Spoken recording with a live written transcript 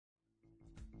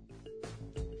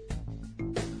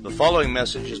The following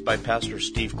message is by Pastor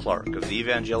Steve Clark of the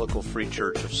Evangelical Free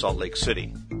Church of Salt Lake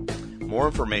City. More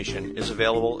information is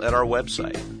available at our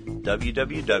website,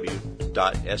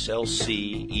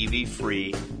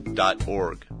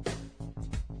 www.slcevfree.org.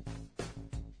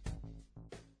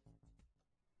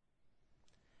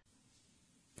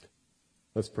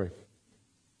 Let's pray.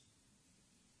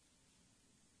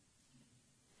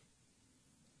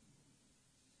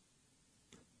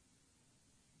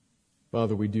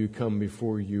 Father, we do come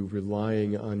before you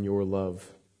relying on your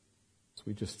love, as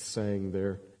we just sang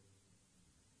there.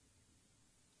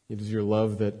 It is your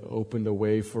love that opened a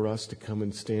way for us to come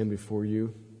and stand before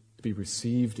you, to be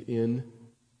received in.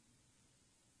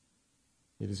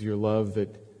 It is your love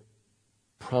that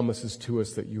promises to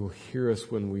us that you will hear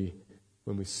us when we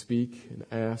speak and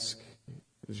ask.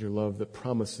 It is your love that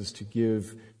promises to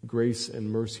give grace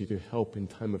and mercy to help in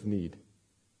time of need.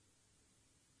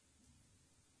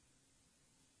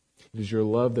 It is your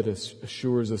love that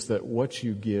assures us that what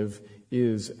you give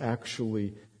is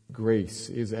actually grace,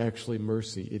 is actually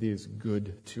mercy. It is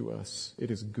good to us.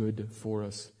 It is good for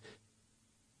us,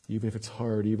 even if it's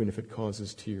hard, even if it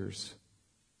causes tears.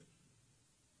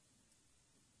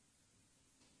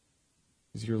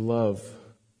 It is your love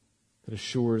that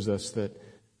assures us that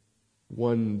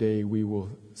one day we will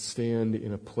stand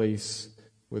in a place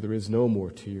where there is no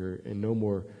more tear and no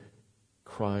more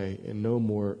cry and no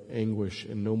more anguish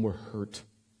and no more hurt.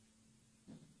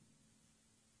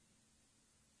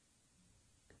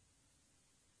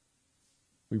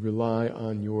 We rely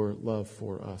on your love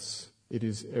for us. It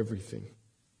is everything.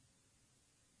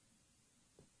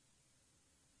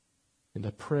 And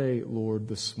I pray, Lord,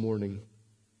 this morning,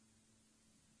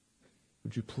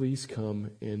 would you please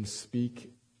come and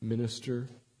speak, minister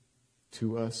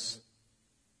to us,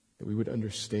 that we would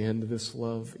understand this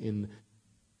love in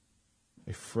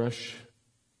a fresh,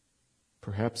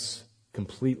 perhaps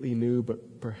completely new,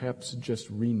 but perhaps just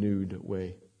renewed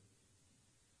way.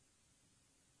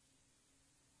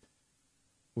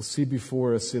 We'll see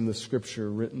before us in the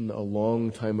scripture written a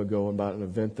long time ago about an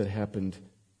event that happened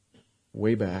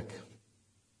way back.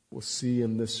 We'll see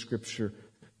in this scripture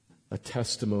a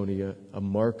testimony, a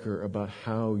marker about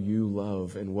how you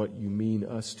love and what you mean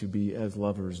us to be as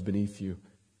lovers beneath you.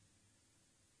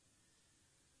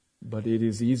 But it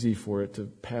is easy for it to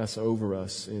pass over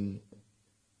us and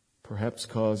perhaps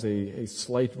cause a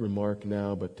slight remark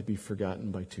now, but to be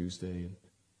forgotten by Tuesday. And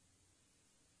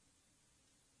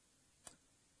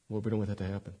Lord, we don't want that to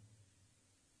happen.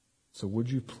 So would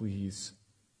you please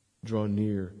draw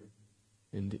near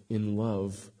and in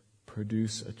love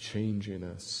produce a change in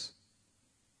us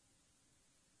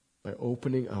by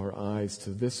opening our eyes to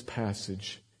this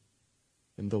passage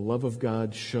and the love of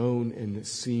God shown and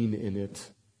seen in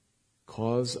it.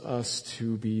 Cause us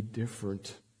to be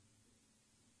different,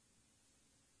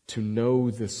 to know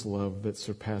this love that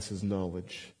surpasses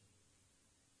knowledge.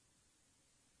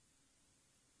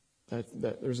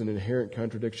 That there's an inherent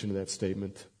contradiction in that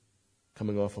statement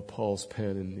coming off of Paul's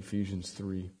pen in Ephesians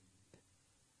 3.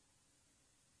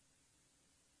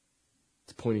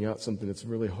 It's pointing out something that's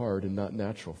really hard and not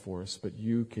natural for us, but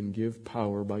you can give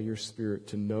power by your Spirit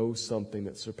to know something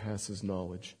that surpasses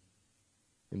knowledge.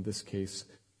 In this case,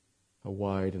 how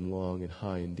wide and long and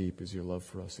high and deep is your love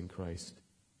for us in Christ.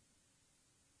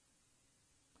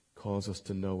 Cause us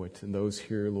to know it. And those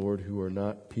here, Lord, who are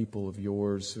not people of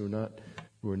yours, who are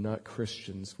not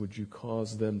Christians, would you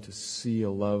cause them to see a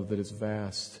love that is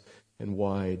vast and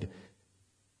wide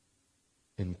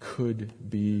and could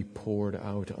be poured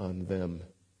out on them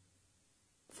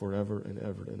forever and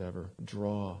ever and ever.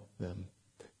 Draw them.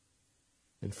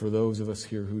 And for those of us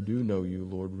here who do know you,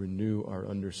 Lord, renew our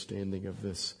understanding of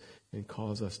this and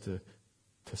cause us to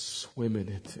swim in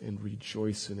it and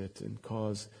rejoice in it and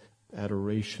cause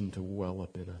adoration to well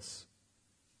up in us.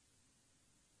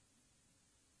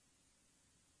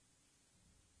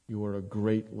 You are a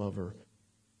great lover,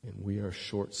 and we are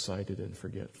short-sighted and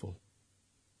forgetful.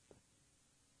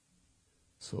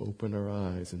 So open our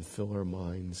eyes and fill our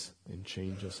minds and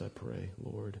change us, I pray,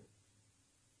 Lord.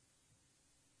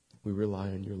 We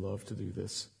rely on your love to do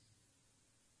this.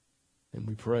 And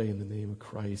we pray in the name of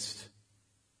Christ,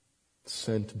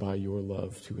 sent by your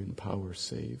love to empower,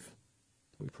 save.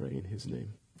 We pray in his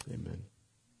name. Amen.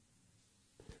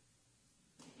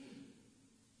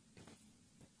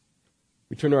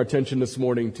 We turn our attention this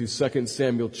morning to 2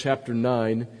 Samuel chapter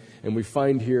 9, and we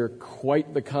find here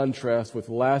quite the contrast with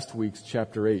last week's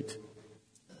chapter 8.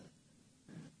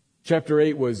 Chapter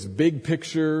 8 was big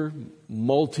picture,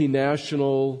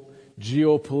 multinational,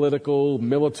 geopolitical,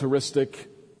 militaristic.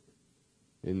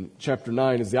 And chapter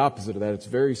 9 is the opposite of that. It's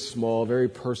very small, very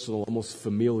personal, almost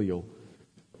familial.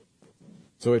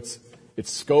 So its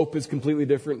scope is completely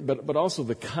different, but also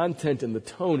the content and the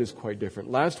tone is quite different.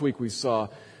 Last week we saw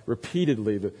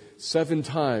repeatedly, 7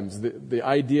 times, the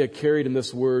idea carried in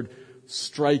this word,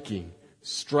 striking,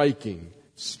 striking,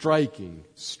 striking,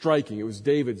 striking. It was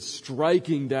David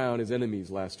striking down his enemies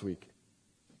last week.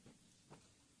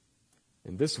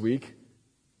 And this week,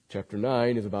 chapter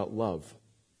 9 is about love.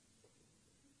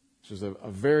 Which is a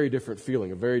very different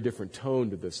feeling, a very different tone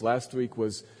to this. Last week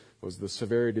was the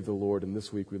severity of the Lord, and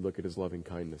this week we look at His loving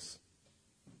kindness.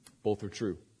 Both are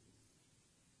true.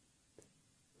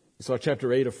 We saw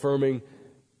chapter 8 affirming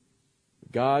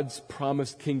God's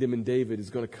promised kingdom in David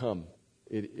is going to come.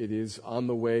 It is on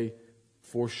the way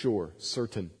for sure,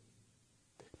 certain.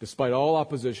 Despite all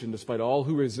opposition, despite all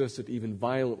who resist it, even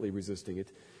violently resisting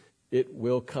it, it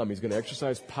will come. He's going to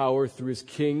exercise power through His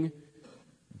king.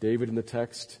 David in the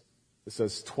text, it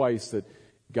says twice that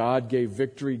God gave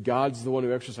victory. God's the one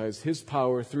who exercised His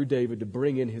power through David to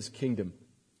bring in His kingdom.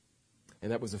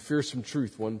 And that was a fearsome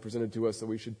truth, one presented to us that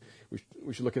we should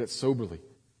look at it soberly.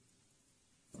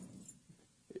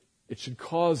 It should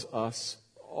cause us,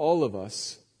 all of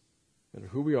us, no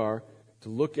matter who we are, to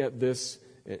look at this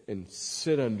and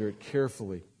sit under it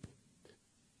carefully.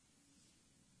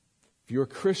 If you're a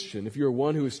Christian, if you're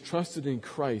one who is trusted in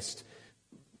Christ,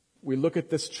 we look at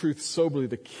this truth soberly.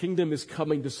 The kingdom is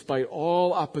coming despite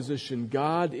all opposition.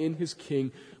 God in His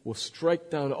king will strike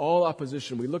down all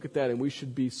opposition. We look at that and we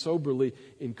should be soberly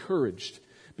encouraged,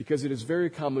 because it is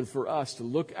very common for us to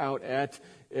look out at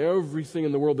everything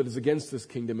in the world that is against this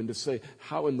kingdom and to say,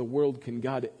 how in the world can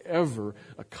God ever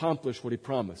accomplish what He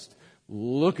promised?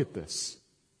 Look at this.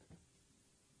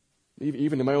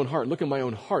 Even in my own heart, look at my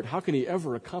own heart. How can He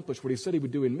ever accomplish what He said He would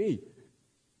do in me?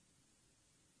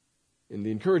 And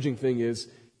the encouraging thing is,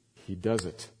 He does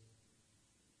it.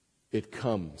 It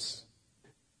comes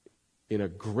in a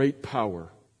great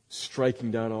power,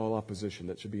 striking down all opposition.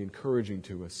 That should be encouraging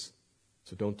to us.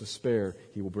 So don't despair.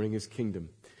 He will bring His kingdom.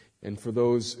 And for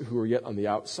those who are yet on the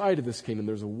outside of this kingdom,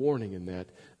 there's a warning in that,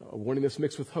 a warning that's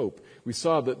mixed with hope. We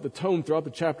saw that the tone throughout the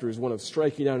chapter is one of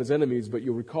striking down His enemies, but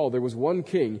you'll recall there was one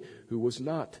king who was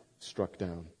not struck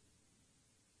down.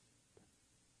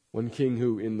 One king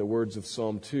who, in the words of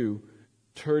Psalm 2,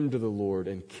 turned to the Lord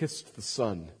and kissed the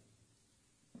Son,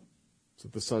 so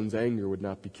that the Son's anger would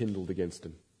not be kindled against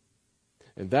him.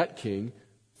 And that king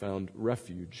found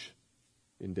refuge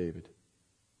in David.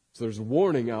 So there's a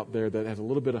warning out there that has a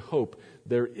little bit of hope.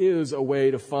 There is a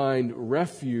way to find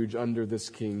refuge under this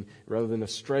king rather than a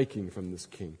striking from this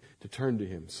king. To turn to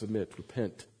Him, submit,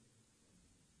 repent.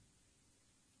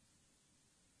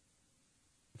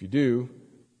 If you do,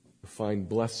 you'll find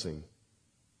blessing.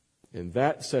 And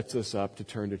that sets us up to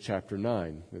turn to chapter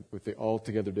 9 with the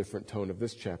altogether different tone of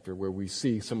this chapter, where we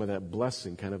see some of that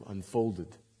blessing kind of unfolded,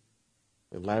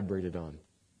 elaborated on.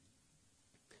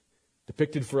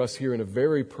 Depicted for us here in a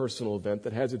very personal event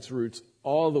that has its roots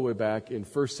all the way back in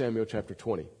 1 Samuel chapter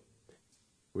 20,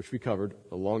 which we covered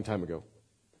a long time ago.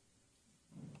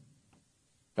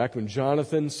 Back when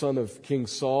Jonathan, son of King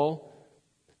Saul,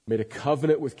 made a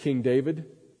covenant with King David.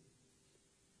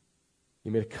 He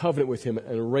made a covenant with him,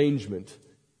 an arrangement.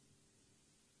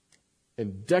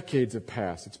 And decades have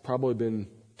passed. It's probably been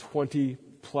 20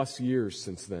 plus years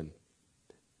since then.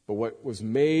 But what was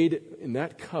made in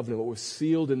that covenant, what was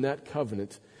sealed in that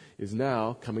covenant, is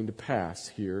now coming to pass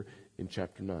here in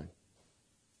chapter 9.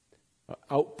 An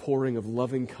outpouring of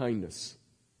loving kindness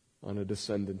on a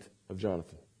descendant of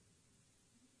Jonathan.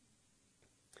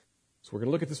 So we're going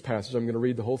to look at this passage. I'm going to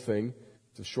read the whole thing.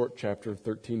 It's a short chapter of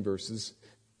 13 verses.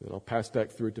 And I'll pass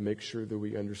back through it to make sure that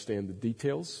we understand the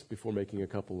details before making a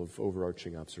couple of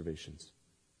overarching observations.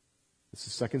 This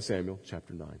is 2 Samuel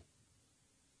chapter 9.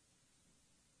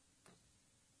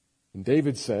 And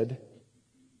David said,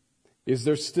 "Is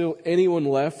there still anyone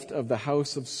left of the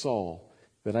house of Saul,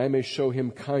 that I may show him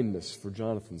kindness for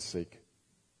Jonathan's sake?"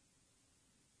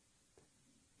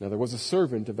 Now there was a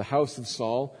servant of the house of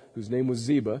Saul, whose name was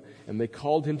Ziba, and they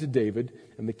called him to David.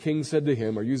 And the king said to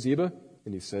him, "Are you Ziba?"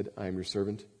 And he said, "I am your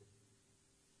servant."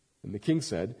 And the king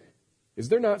said, "Is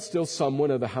there not still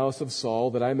someone of the house of Saul,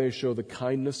 that I may show the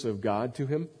kindness of God to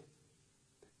him?"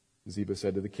 Ziba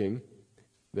said to the king,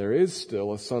 "There is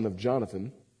still a son of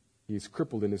Jonathan. He is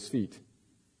crippled in his feet."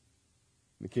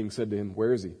 And the king said to him,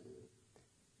 "Where is he?"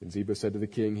 And Ziba said to the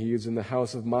king, "He is in the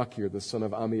house of Machir, the son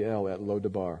of Ammiel, at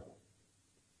Lo-debar."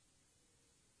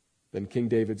 Then King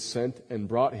David sent and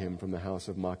brought him from the house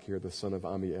of Machir, the son of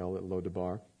Ammiel, at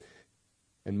Lo-debar.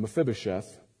 And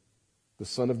Mephibosheth, the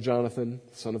son of Jonathan,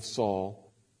 son of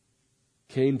Saul,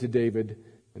 came to David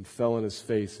and fell on his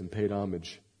face and paid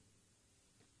homage.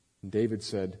 And David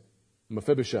said,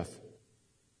 "Mephibosheth."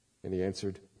 And he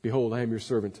answered, Behold, I am your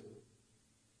servant.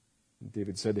 And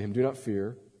David said to him, Do not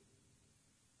fear,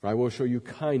 for I will show you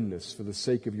kindness for the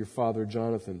sake of your father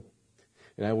Jonathan.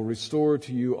 And I will restore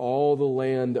to you all the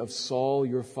land of Saul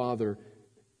your father,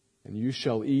 and you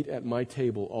shall eat at my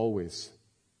table always.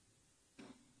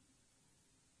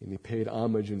 And he paid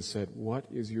homage and said, What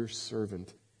is your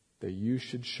servant, that you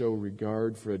should show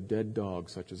regard for a dead dog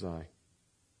such as I?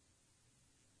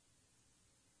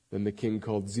 Then the king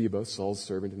called Ziba, Saul's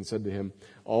servant, and said to him,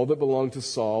 All that belonged to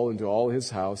Saul and to all his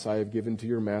house I have given to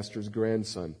your master's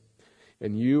grandson.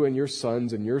 And you and your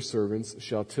sons and your servants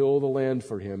shall till the land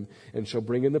for him, and shall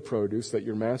bring in the produce, that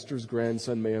your master's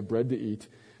grandson may have bread to eat.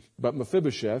 But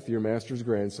Mephibosheth, your master's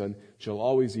grandson, shall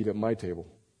always eat at my table.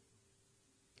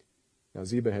 Now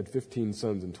Ziba had 15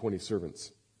 sons and 20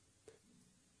 servants.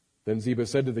 Then Ziba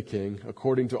said to the king,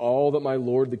 According to all that my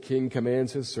lord the king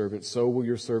commands his servant, so will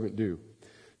your servant do.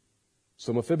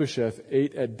 So Mephibosheth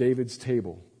ate at David's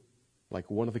table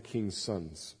like one of the king's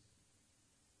sons.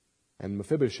 And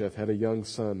Mephibosheth had a young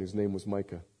son whose name was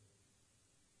Micah.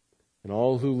 And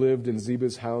all who lived in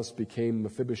Ziba's house became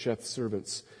Mephibosheth's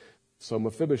servants. So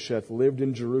Mephibosheth lived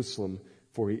in Jerusalem,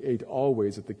 for he ate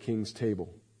always at the king's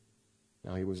table.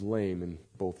 Now he was lame in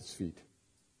both his feet.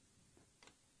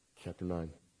 Chapter 9.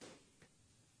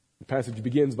 The passage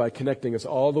begins by connecting us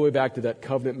all the way back to that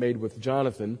covenant made with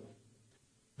Jonathan.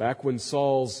 Back when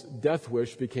Saul's death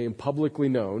wish became publicly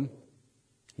known,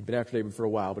 he'd been after David for a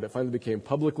while, but it finally became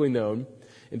publicly known,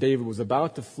 and David was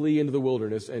about to flee into the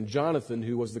wilderness, and Jonathan,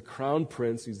 who was the crown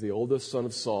prince, he's the oldest son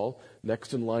of Saul,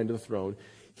 next in line to the throne,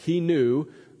 he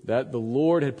knew that the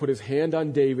Lord had put his hand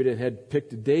on David and had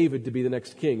picked David to be the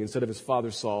next king instead of his father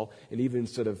Saul, and even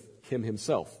instead of him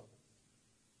himself.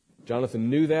 Jonathan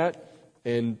knew that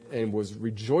and was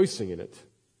rejoicing in it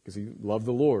because he loved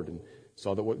the Lord and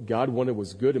saw that what God wanted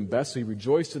was good and best, so he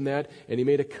rejoiced in that, and he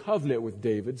made a covenant with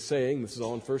David, saying, this is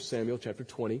all in 1 Samuel chapter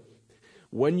 20,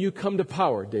 When you come to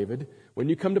power, David, when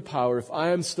you come to power, if I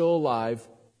am still alive,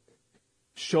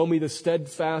 show me the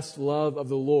steadfast love of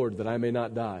the Lord, that I may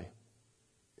not die.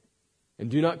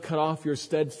 And do not cut off your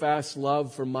steadfast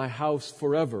love from my house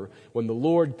forever, when the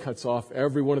Lord cuts off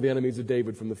every one of the enemies of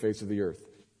David from the face of the earth.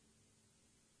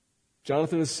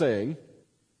 Jonathan is saying,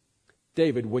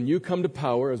 David, when you come to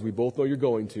power, as we both know you're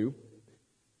going to,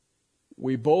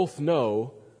 we both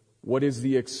know what is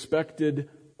the expected,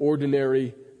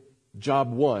 ordinary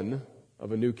job one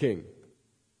of a new king.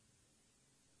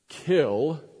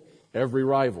 Kill every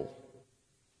rival.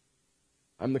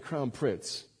 I'm the crown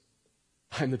prince.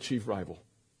 I'm the chief rival.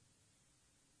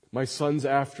 My sons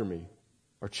after me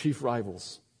are chief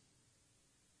rivals.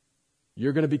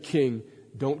 You're going to be king.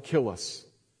 Don't kill us.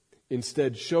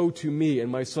 Instead, show to me and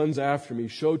my sons after me,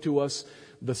 show to us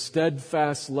the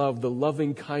steadfast love, the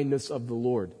loving kindness of the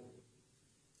Lord.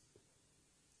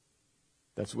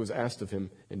 That's what was asked of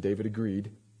him, and David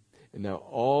agreed. And now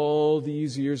all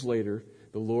these years later,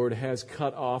 the Lord has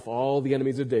cut off all the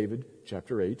enemies of David,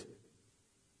 chapter 8.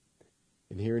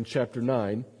 And here in chapter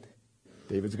 9,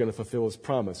 David's going to fulfill his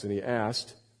promise. And he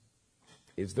asked,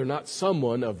 is there not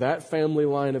someone of that family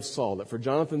line of Saul that for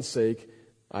Jonathan's sake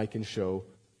I can show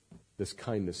this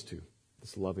kindness to,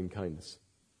 this loving kindness?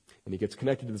 And he gets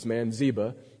connected to this man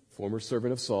Ziba, former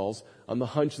servant of Saul's, on the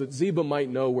hunch that Ziba might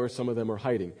know where some of them are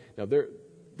hiding. Now,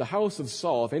 the house of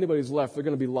Saul, if anybody's left, they're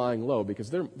going to be lying low because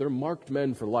they're marked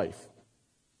men for life.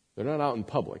 They're not out in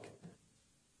public.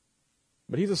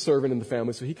 But he's a servant in the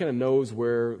family, so he kind of knows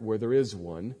where there is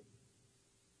one.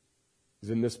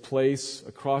 He's in this place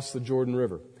across the Jordan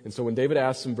River. And so when David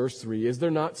asks in verse 3, is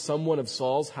there not someone of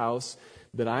Saul's house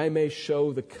that I may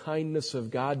show the kindness of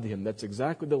God to him? That's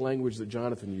exactly the language that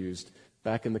Jonathan used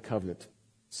back in the covenant.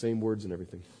 Same words and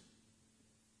everything.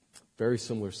 Very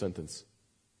similar sentence.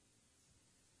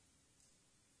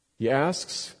 He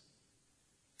asks,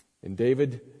 and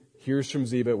David hears from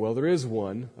Ziba, well, there is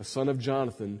one, a son of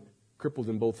Jonathan, crippled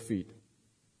in both feet.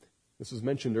 This was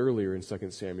mentioned earlier in 2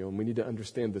 Samuel, and we need to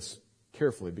understand this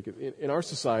carefully, because in our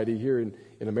society here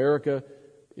in America,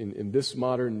 in this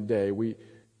modern day,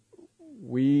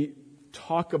 we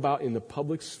talk about, in the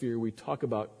public sphere, we talk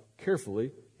about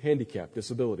carefully handicap,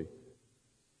 disability.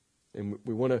 And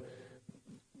we want to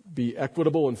be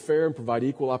equitable and fair and provide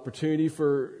equal opportunity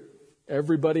for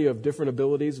everybody of different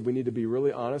abilities. We need to be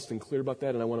really honest and clear about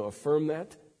that, and I want to affirm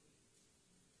that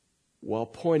while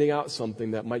pointing out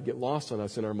something that might get lost on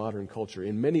us in our modern culture.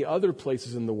 In many other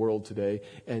places in the world today,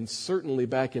 and certainly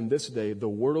back in this day, the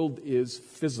world is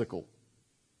physical.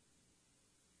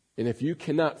 And if you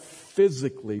cannot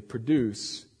physically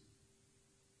produce,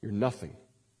 you're nothing.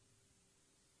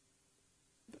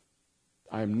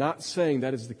 I am not saying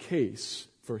that is the case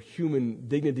for human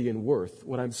dignity and worth.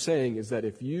 What I'm saying is that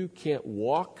if you can't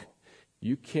walk,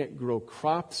 you can't grow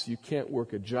crops, you can't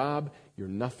work a job, you're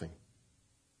nothing.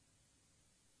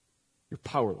 You're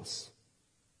powerless.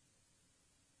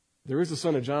 There is a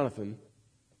son of Jonathan,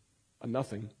 a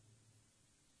nothing.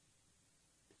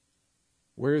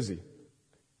 Where is he?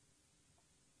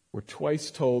 We're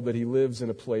twice told that he lives in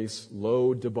a place,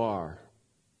 Lo Debar,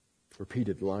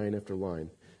 repeated line after line,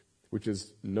 which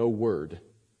is no word.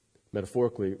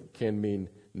 Metaphorically, can mean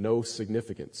no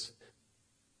significance.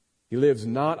 He lives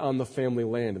not on the family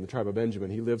land in the tribe of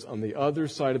Benjamin. He lives on the other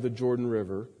side of the Jordan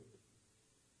River,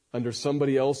 under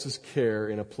somebody else's care,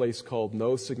 in a place called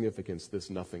no significance, this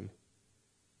nothing.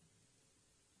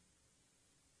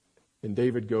 And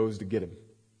David goes to get him.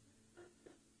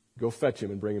 Go fetch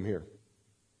him and bring him here.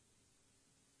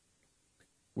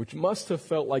 Which must have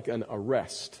felt like an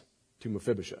arrest to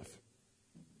Mephibosheth.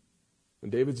 When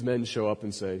David's men show up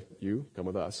and say, "You, come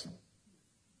with us,"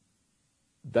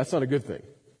 that's not a good thing.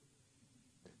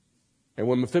 And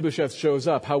when Mephibosheth shows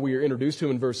up, how we are introduced to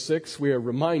him in verse 6, we are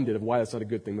reminded of why that's not a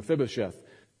good thing. Mephibosheth,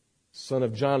 son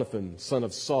of Jonathan, son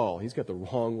of Saul. He's got the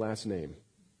wrong last name.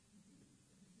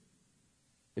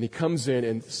 And he comes in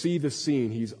and see the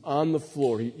scene. He's on the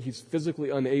floor. He's physically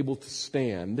unable to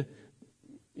stand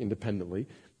independently.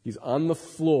 He's on the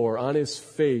floor, on his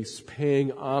face,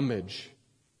 paying homage.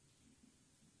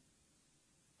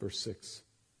 Verse 6.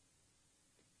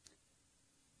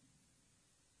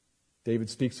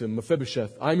 David speaks to him,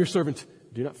 "Mephibosheth, I am your servant.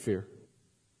 Do not fear."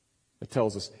 It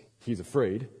tells us he's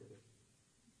afraid.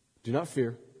 Do not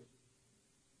fear.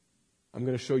 I'm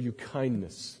going to show you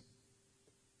kindness.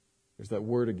 There's that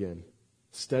word again.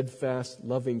 Steadfast,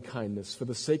 loving kindness. For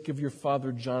the sake of your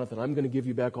father Jonathan, I'm going to give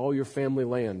you back all your family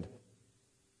land,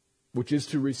 which is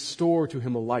to restore to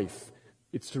him a life.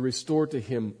 It's to restore to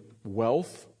him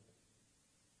wealth,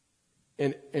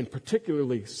 and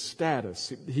particularly status.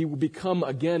 He will become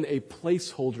again a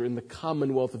placeholder in the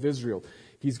commonwealth of Israel.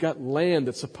 He's got land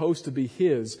that's supposed to be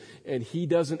his, and he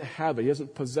doesn't have it. He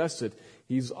doesn't possess it.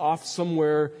 He's off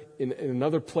somewhere in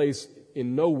another place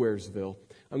in Nowheresville.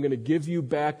 I'm going to give you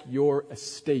back your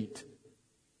estate.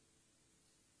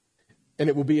 And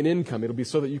it will be an income. It'll be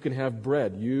so that you can have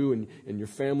bread, you and your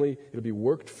family. It'll be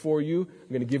worked for you. I'm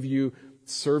going to give you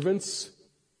servants.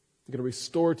 I'm going to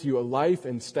restore to you a life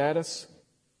and status.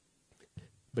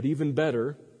 But even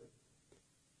better,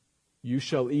 you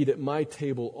shall eat at my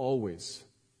table always.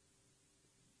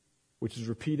 Which is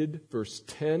repeated, verse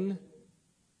 10,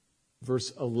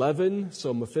 verse 11.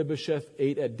 So Mephibosheth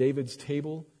ate at David's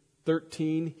table.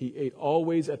 13, he ate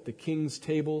always at the king's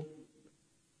table.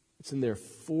 It's in there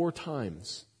 4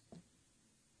 times.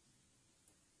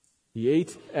 He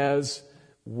ate as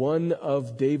one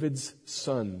of David's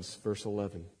sons, verse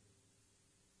 11.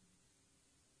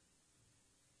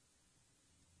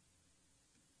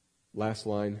 Last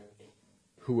line,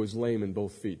 who was lame in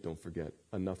both feet, don't forget,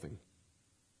 a nothing.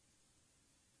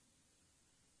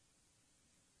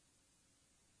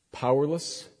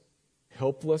 Powerless,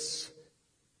 helpless,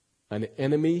 an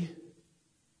enemy.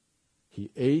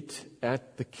 He ate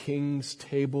at the king's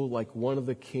table like one of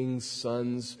the king's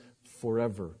sons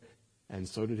forever. And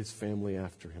so did his family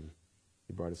after him.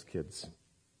 He brought his kids.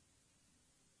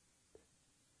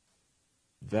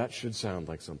 That should sound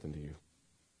like something to you.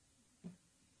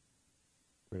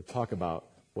 We're going to talk about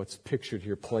what's pictured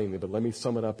here plainly, but let me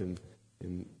sum it up in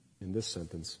this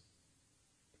sentence.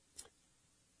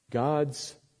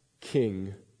 God's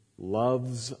king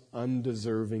loves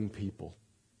undeserving people,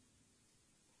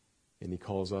 and he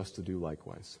calls us to do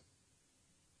likewise.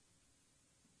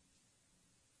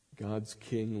 God's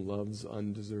king loves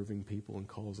undeserving people and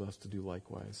calls us to do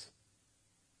likewise.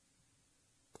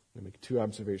 I'm going to make 2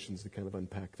 observations to kind of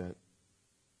unpack that.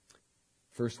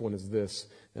 First one is this,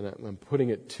 and I'm putting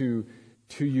it to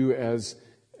you as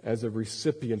a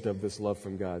recipient of this love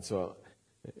from God. So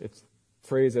it's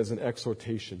phrased as an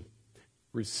exhortation.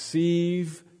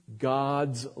 Receive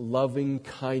God's loving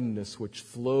kindness which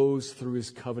flows through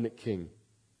his covenant king.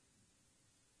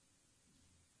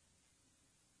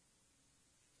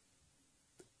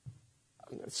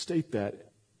 I'm going to state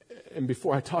that, and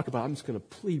before I talk about it, I'm just going to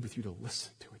plead with you to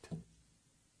listen to it.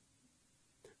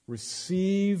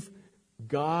 Receive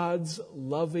God's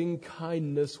loving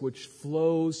kindness which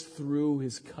flows through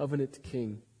his covenant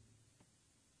king.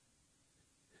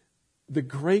 The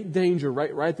great danger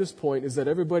right at this point is that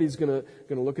everybody's going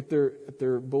to look at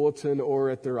their bulletin or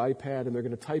at their iPad, and they're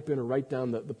going to type in or write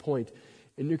down the point,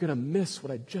 and you're going to miss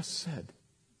what I just said.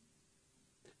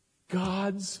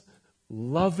 God's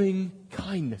loving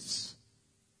kindness.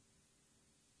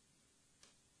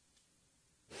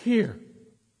 Here.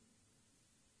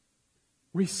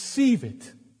 Receive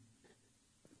it.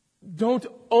 Don't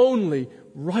only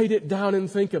write it down and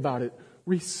think about it.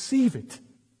 Receive it.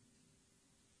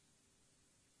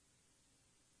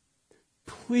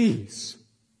 Please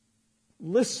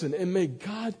listen, and may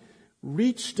God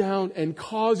reach down and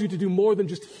cause you to do more than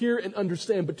just hear and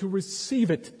understand, but to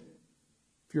receive it.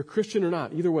 If you're a Christian or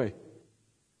not, either way.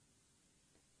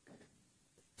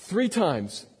 3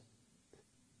 times,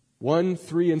 1,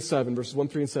 3, and 7, verses 1,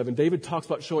 3, and 7, David talks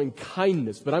about showing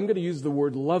kindness, but I'm going to use the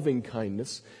word loving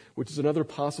kindness, which is another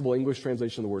possible English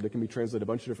translation of the word. It can be translated a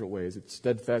bunch of different ways. It's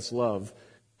steadfast love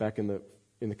back in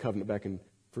the covenant, back in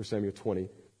 1 Samuel 20. It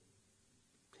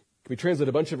can be translated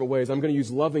a bunch of different ways. I'm going to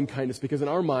use loving kindness because in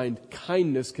our mind,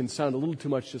 kindness can sound a little too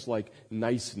much just like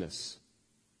niceness.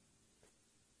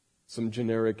 Some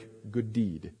generic good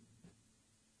deed.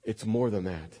 It's more than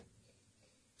that.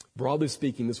 Broadly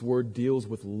speaking, this word deals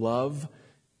with love,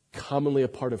 commonly a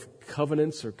part of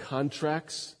covenants or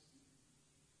contracts.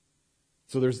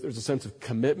 So there's a sense of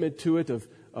commitment to it,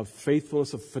 of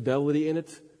faithfulness, of fidelity in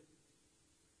it.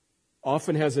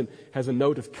 Often has a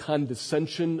note of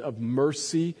condescension, of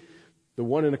mercy. The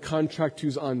one in a contract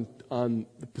who's on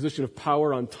the position of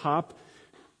power on top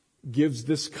gives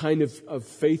this kind of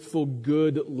faithful,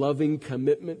 good, loving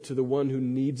commitment to the one who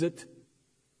needs it.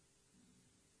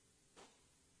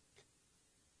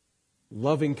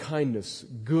 Loving kindness,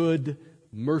 good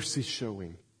mercy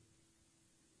showing.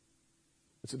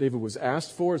 That's what David was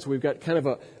asked for. So we've got kind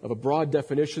of a broad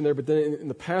definition there, but then in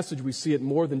the passage we see it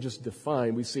more than just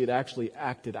defined. We see it actually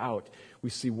acted out. We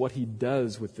see what he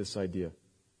does with this idea.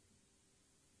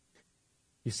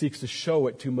 He seeks to show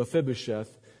it to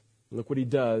Mephibosheth. Look what he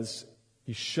does.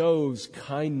 He shows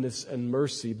kindness and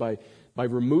mercy by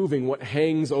removing what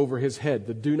hangs over his head,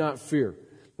 the do not fear.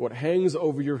 What hangs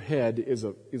over your head is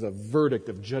a verdict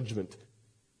of judgment.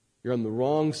 You're on the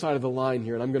wrong side of the line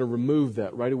here, and I'm going to remove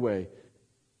that right away.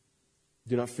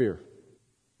 Do not fear.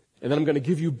 And then I'm going to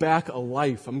give you back a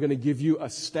life. I'm going to give you a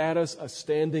status, a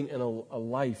standing, and a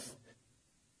life.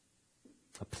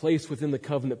 A place within the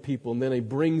covenant people. And then he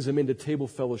brings them into table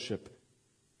fellowship.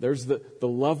 There's the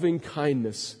loving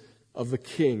kindness of the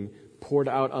king poured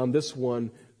out on this one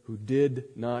who did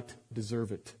not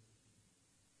deserve it.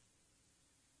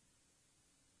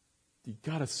 You've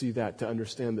got to see that to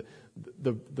understand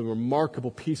the remarkable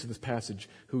piece of this passage.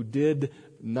 Who did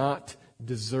not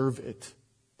deserve it,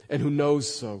 and who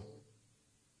knows so.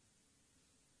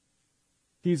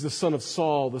 He's the son of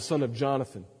Saul, the son of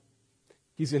Jonathan.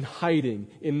 He's in hiding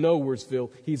in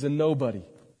Nowheresville. He's a nobody.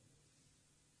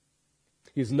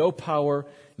 He has no power,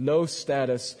 no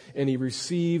status, and he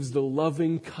receives the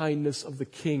loving kindness of the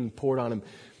king poured on him.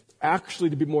 Actually,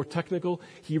 to be more technical,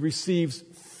 he receives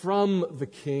from the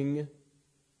king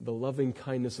the loving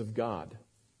kindness of God.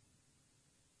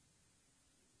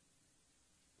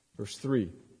 Verse 3.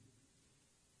 Look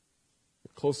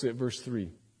closely at verse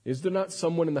 3. Is there not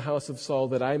someone in the house of Saul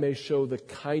that I may show the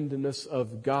kindness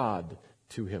of God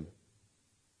to him?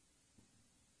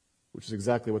 Which is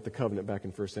exactly what the covenant back in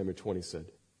 1 Samuel 20 said.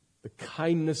 The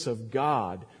kindness of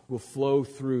God will flow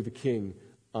through the king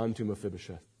onto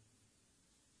Mephibosheth.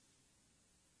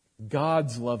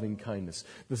 God's loving kindness.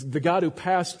 The God who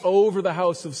passed over the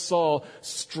house of Saul,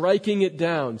 striking it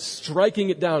down, wiping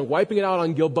it out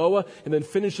on Gilboa, and then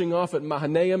finishing off at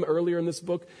Mahanaim earlier in this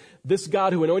book. This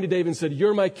God who anointed David and said,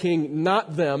 "You're my king,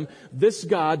 not them." This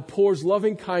God pours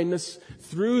loving kindness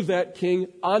through that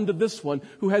king onto this one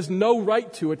who has no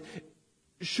right to it,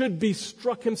 should be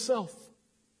struck himself.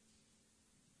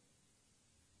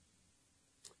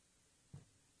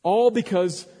 All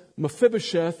because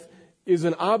Mephibosheth is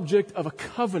an object of a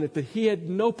covenant that he had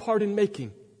no part in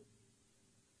making.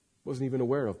 Wasn't even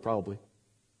aware of, probably.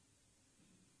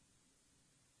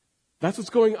 That's what's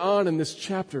going on in this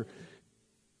chapter.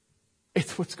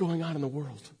 It's what's going on in the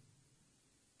world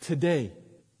today.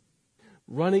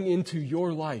 Running into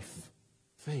your life.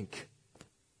 Think.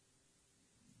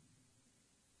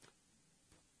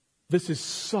 This is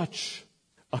such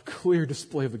a clear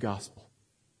display of the gospel.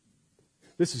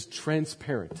 This is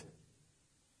transparent.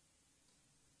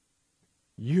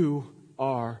 You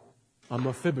are a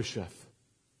Mephibosheth.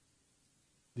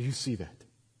 Do you see that?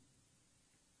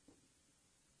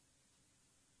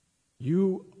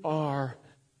 You are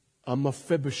a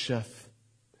Mephibosheth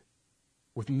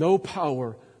with no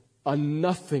power, a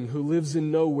nothing who lives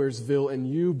in Nowheresville,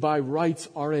 and you by rights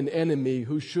are an enemy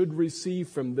who should receive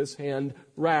from this hand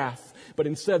wrath. But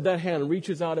instead that hand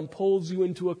reaches out and pulls you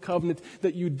into a covenant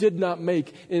that you did not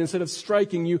make, and instead of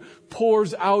striking you,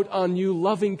 pours out on you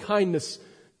loving kindness.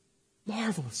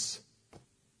 Marvelous.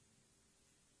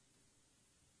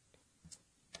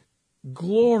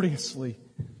 Gloriously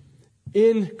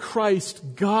In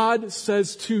Christ, God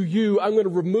says to you, I'm going to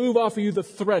remove off of you the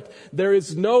threat. There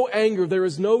is no anger. There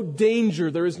is no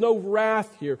danger. There is no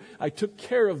wrath here. I took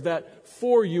care of that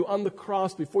for you on the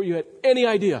cross before you had any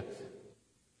idea.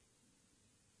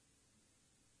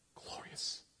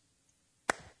 Glorious.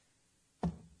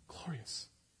 Glorious.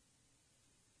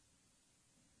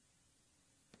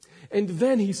 And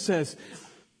then he says,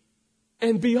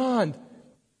 and beyond,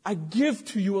 I give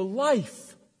to you a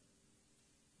life.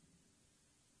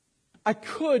 I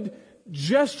could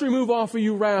just remove off of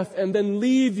you wrath and then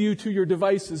leave you to your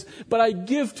devices, but I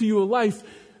give to you a life.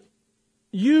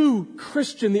 You,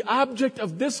 Christian, the object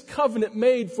of this covenant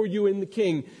made for you in the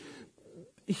King,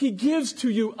 He gives to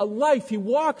you a life. He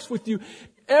walks with you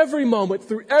every moment,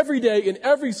 through every day, in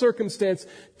every circumstance,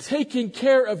 taking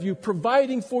care of you,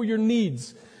 providing for your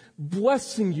needs,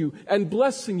 blessing you and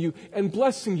blessing you and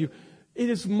blessing you. It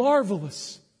is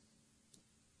marvelous.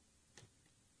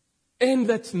 And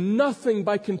that's nothing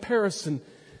by comparison.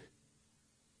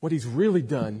 What He's really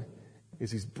done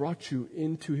is He's brought you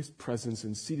into His presence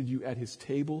and seated you at His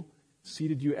table,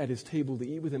 seated you at His table to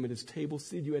eat with Him at His table,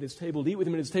 seated you at His table to eat with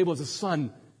Him at His table as a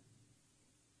son,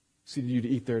 seated you to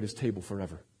eat there at His table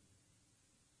forever.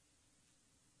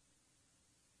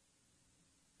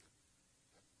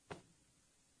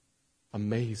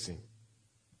 Amazing.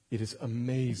 It is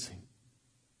amazing.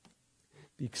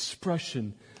 The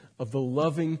expression of the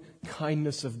loving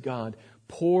kindness of God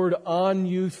poured on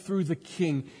you through the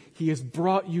King. He has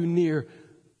brought you near.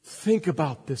 Think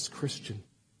about this, Christian.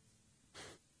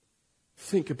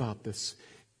 Think about this.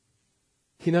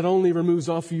 He not only removes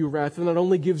off of you wrath, and not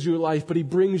only gives you life, but He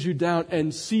brings you down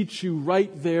and seats you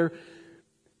right there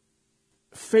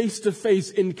face to face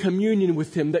in communion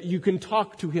with Him, that you can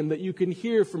talk to Him, that you can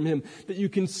hear from Him, that you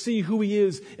can see who He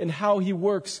is and how He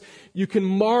works. You can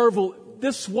marvel.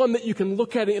 This one that you can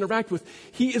look at and interact with,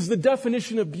 He is the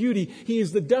definition of beauty. He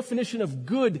is the definition of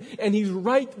good. And He's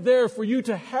right there for you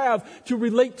to have, to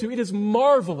relate to. It is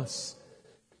marvelous.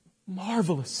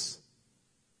 Marvelous.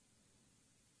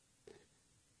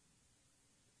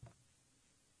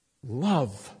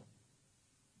 Love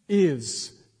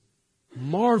is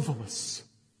marvelous.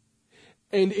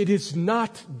 And it is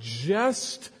not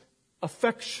just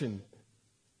affection.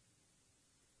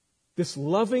 This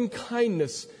loving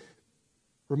kindness,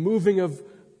 removing of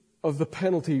the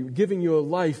penalty, giving you a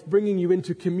life, bringing you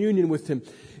into communion with Him.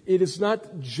 It is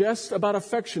not just about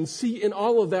affection. See, in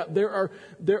all of that, there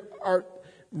are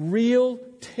real,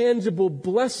 tangible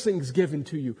blessings given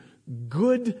to you.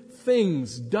 Good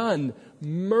things done.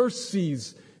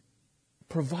 Mercies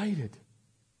provided.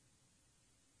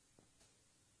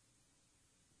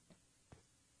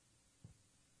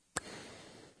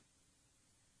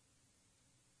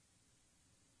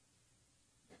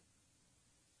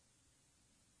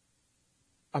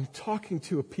 I'm talking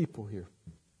to a people here.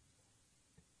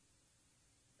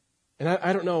 And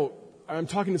I don't know, I'm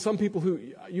talking to some people who,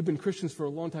 you've been Christians for a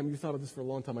long time, you've thought of this for a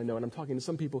long time, I know. And I'm talking to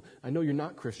some people, I know you're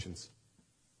not Christians.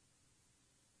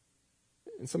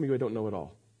 And some of you I don't know at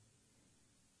all.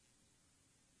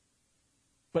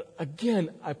 But again,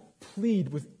 I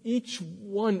plead with each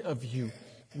one of you,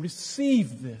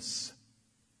 receive this.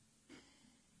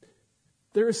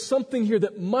 There is something here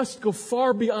that must go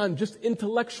far beyond just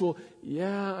intellectual.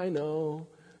 Yeah, I know.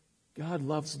 God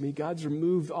loves me. God's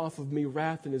removed off of me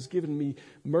wrath and has given me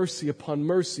mercy upon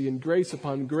mercy and grace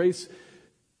upon grace.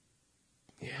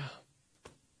 Yeah.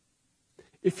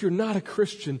 If you're not a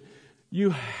Christian,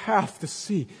 you have to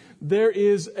see there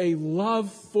is a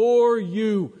love for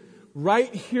you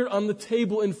right here on the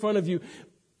table in front of you,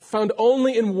 found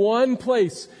only in one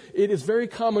place. It is very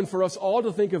common for us all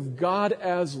to think of God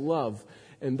as love.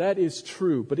 And that is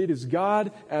true, but it is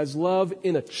God as love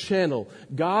in a channel.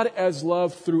 God as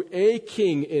love through a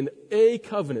king in a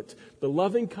covenant. The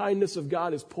loving kindness of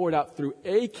God is poured out through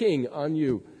a king on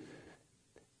you.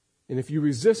 And if you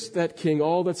resist that king,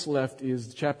 all that's left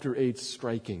is chapter 8's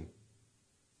striking.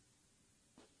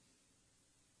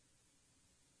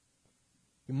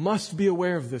 You must be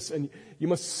aware of this, and you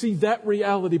must see that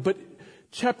reality, but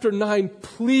Chapter 9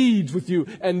 pleads with you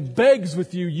and begs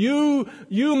with you,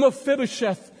 you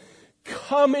Mephibosheth,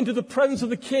 come into the presence of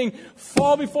the king,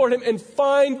 fall before him and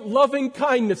find loving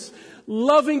kindness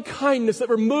that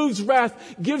removes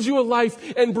wrath, gives you a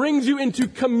life, and brings you into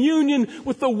communion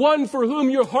with the one for whom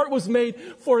your heart was made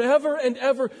forever and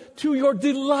ever, to your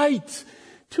delight.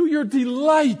 To your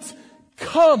delight.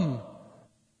 Come.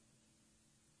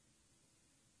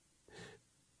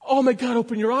 Oh my God,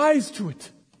 open your eyes to it.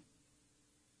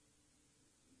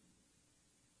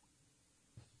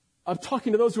 I'm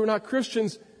talking to those who are not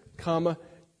Christians,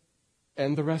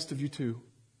 and the rest of you too.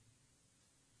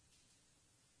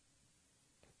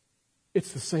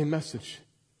 It's the same message.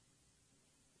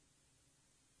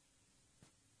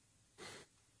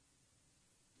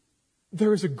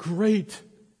 There is a great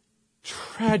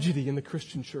tragedy in the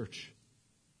Christian church.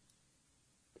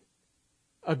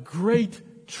 A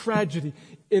great tragedy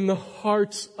in the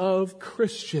hearts of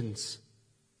Christians.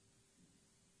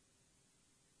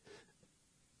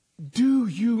 Do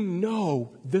you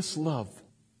know this love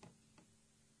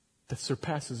that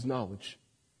surpasses knowledge?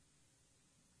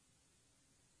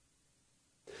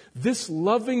 This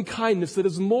loving kindness that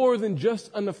is more than just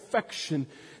an affection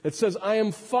that says, I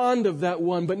am fond of that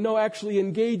one, but no, actually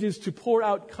engages to pour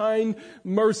out kind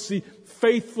mercy,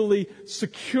 faithfully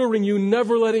securing you,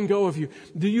 never letting go of you.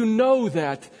 Do you know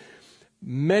that?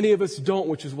 Many of us don't,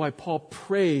 which is why Paul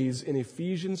prays in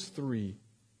Ephesians 3.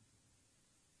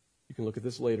 You can look at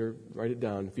this later, write it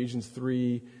down. Ephesians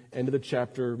 3, end of the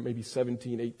chapter, maybe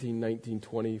 17, 18, 19,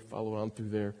 20, follow on through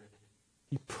there.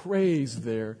 He prays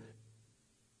there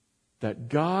that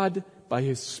God, by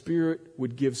His Spirit,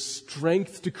 would give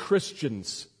strength to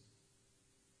Christians.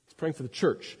 He's praying for the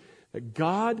church. That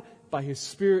God, by His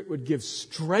Spirit, would give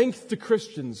strength to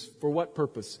Christians. For what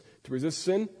purpose? To resist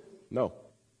sin? No.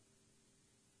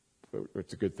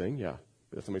 It's a good thing, yeah.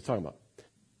 That's what he's talking about.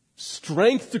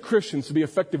 Strength to Christians to be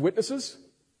effective witnesses?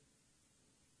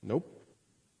 Nope.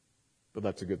 But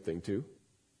that's a good thing too.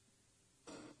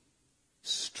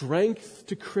 Strength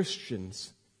to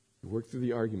Christians, we work through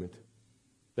the argument,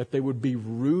 that they would be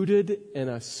rooted and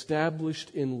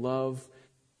established in love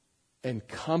and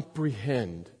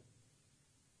comprehend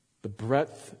the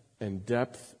breadth and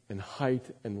depth and height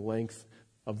and length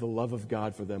of the love of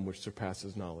God for them which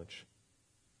surpasses knowledge.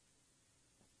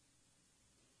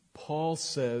 Paul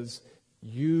says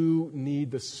you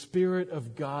need the Spirit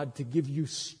of God to give you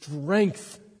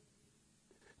strength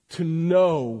to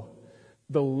know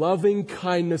the loving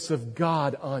kindness of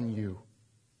God on you.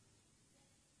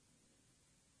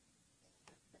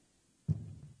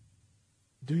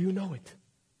 Do you know it?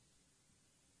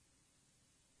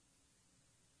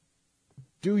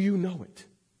 Do you know it?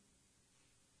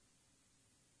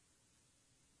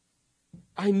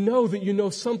 I know that you know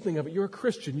something of it. You're a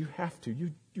Christian. You have to.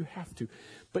 You have to.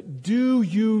 But do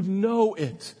you know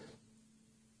it?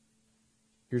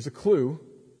 Here's a clue.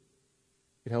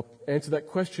 You can help answer that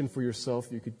question for yourself.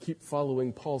 You could keep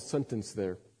following Paul's sentence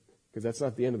there, because that's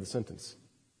not the end of the sentence.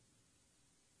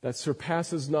 That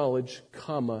surpasses knowledge,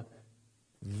 comma,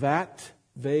 that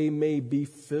they may be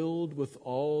filled with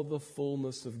all the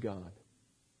fullness of God.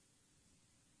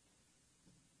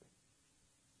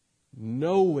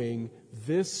 Knowing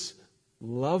this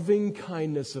loving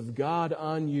kindness of God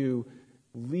on you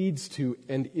leads to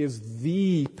and is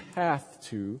the path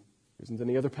to, there isn't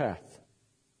any other path,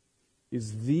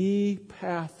 is the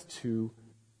path to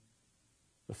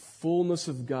the fullness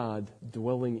of God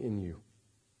dwelling in you.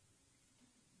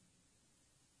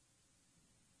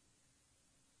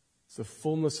 It's the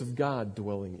fullness of God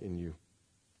dwelling in you.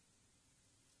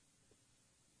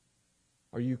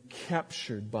 Are you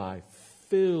captured by,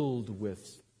 filled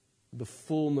with the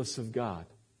fullness of God?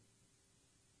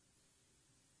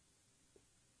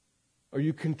 Are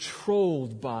you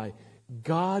controlled by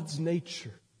God's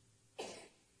nature?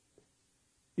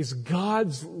 Is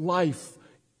God's life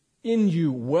in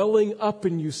you, welling up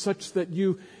in you, such that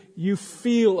you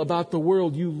feel about the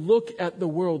world, you look at the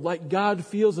world like God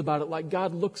feels about it, like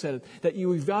God looks at it, that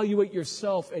you evaluate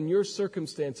yourself and your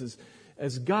circumstances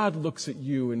as God looks at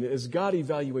you and as God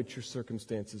evaluates your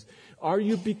circumstances? Are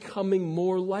you becoming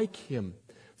more like Him,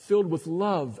 filled with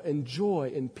love and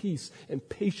joy and peace and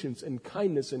patience and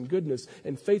kindness and goodness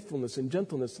and faithfulness and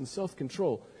gentleness and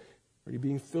self-control? Are you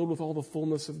being filled with all the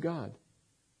fullness of God?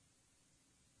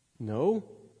 No?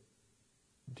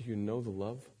 Do you know the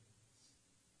love?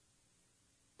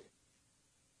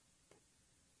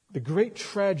 The great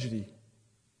tragedy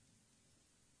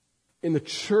in the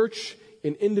church,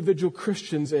 in individual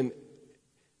Christians, and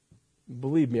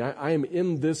believe me, I am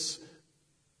in this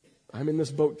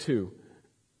boat too.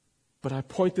 But I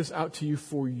point this out to you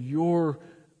for what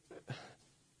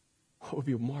would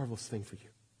be a marvelous thing for you.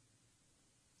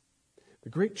 The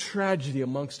great tragedy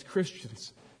amongst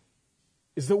Christians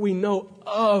is that we know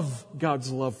of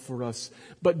God's love for us,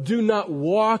 but do not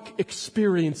walk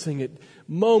experiencing it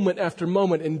moment after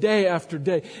moment and day after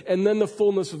day. And then the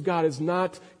fullness of God is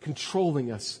not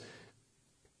controlling us.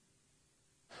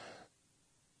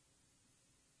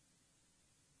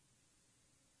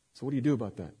 So what do you do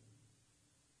about that?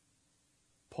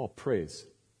 Paul prays,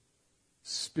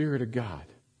 Spirit of God,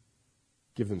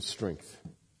 give them strength.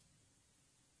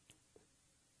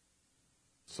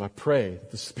 So I pray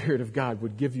that the Spirit of God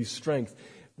would give you strength,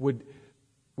 would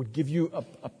would give you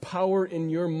a power in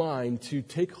your mind to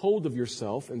take hold of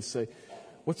yourself and say,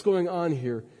 what's going on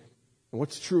here? And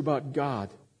what's true about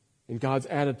God and God's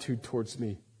attitude towards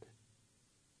me?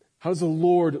 How does the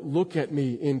Lord look at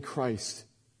me in Christ?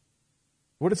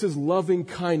 What is His loving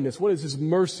kindness? What is His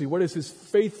mercy? What does His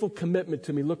faithful commitment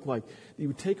to me look like? You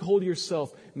would take hold of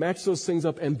yourself, match those things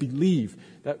up, and believe.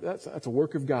 That's a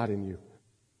work of God in you.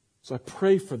 So I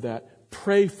pray for that.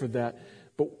 Pray for that.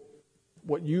 But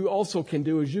what you also can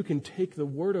do is you can take the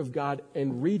Word of God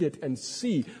and read it and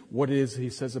see what it is He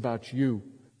says about you,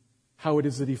 how it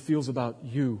is that He feels about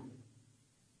you.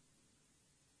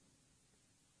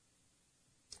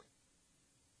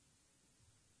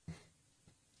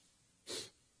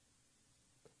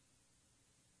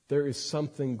 There is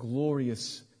something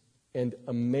glorious and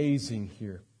amazing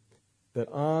here, that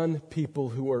on people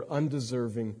who are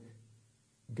undeserving,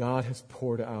 God has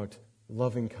poured out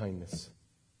loving kindness.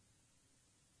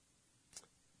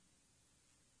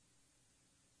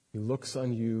 He looks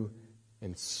on you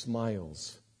and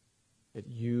smiles at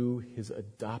you, His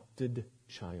adopted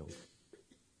child.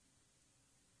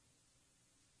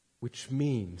 Which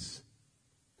means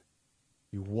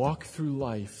you walk through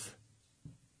life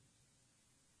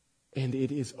and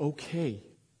it is okay.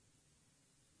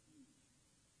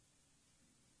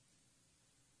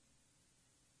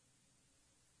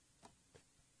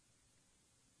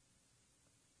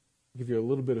 I'll give you a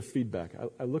little bit of feedback.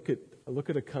 I look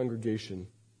at a congregation,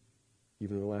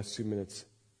 even in the last 2 minutes,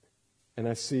 and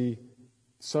I see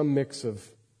some mix of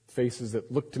faces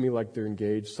that look to me like they're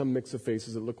engaged, some mix of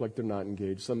faces that look like they're not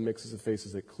engaged, some mixes of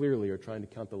faces that clearly are trying to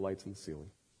count the lights in the ceiling.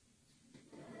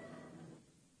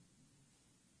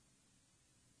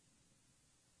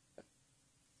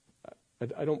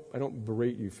 I don't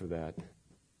berate you for that,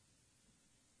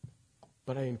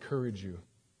 but I encourage you.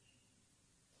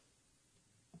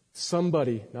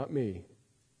 Somebody, not me,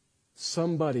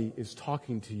 somebody is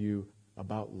talking to you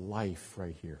about life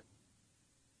right here.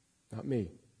 Not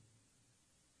me.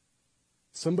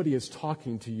 Somebody is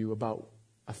talking to you about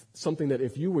something that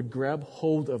if you would grab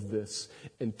hold of this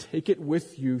and take it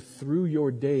with you through your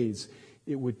days,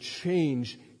 it would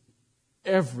change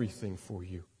everything for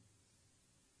you.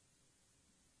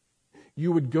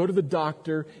 You would go to the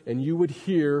doctor and you would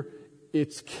hear,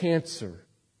 it's cancer.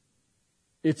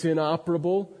 It's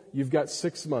inoperable. You've got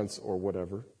 6 months or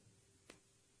whatever.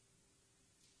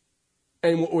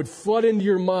 And what would flood into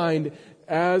your mind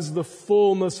as the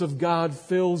fullness of God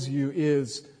fills you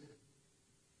is,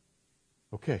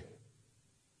 okay,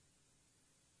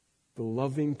 the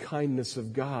loving kindness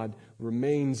of God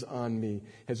remains on me,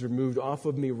 has removed off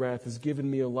of me wrath, has given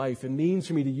me a life, and means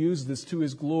for me to use this to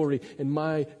His glory and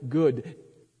my good.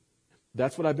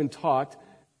 That's what I've been taught.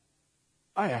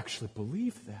 I actually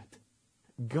believe that.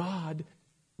 God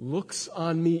looks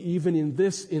on me even in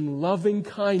this, in loving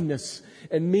kindness,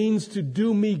 and means to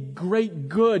do me great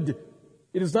good.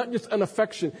 It is not just an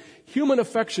affection. Human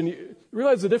affection, you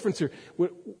realize the difference here.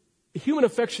 Human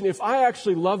affection, if I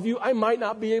actually love you, I might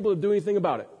not be able to do anything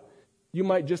about it. You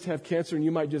might just have cancer and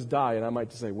you might just die, and I might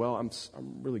just say, well, I'm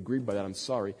really grieved by that, I'm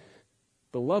sorry.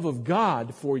 The love of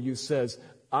God for you says,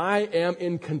 I am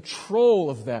in control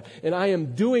of that, and I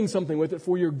am doing something with it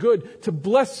for your good, to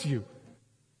bless you.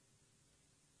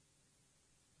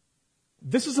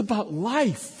 This is about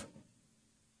life.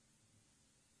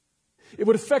 It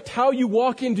would affect how you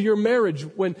walk into your marriage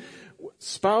when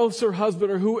spouse or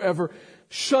husband or whoever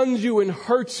shuns you and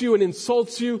hurts you and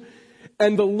insults you,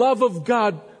 and the love of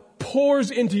God pours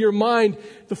into your mind.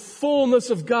 The fullness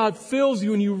of God fills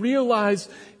you and you realize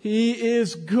He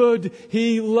is good.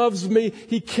 He loves me.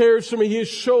 He cares for me. He is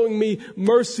showing me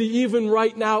mercy even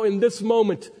right now in this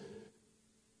moment.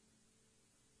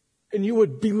 And you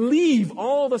would believe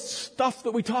all the stuff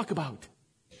that we talk about.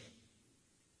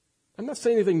 I'm not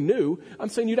saying anything new. I'm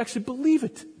saying you'd actually believe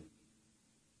it.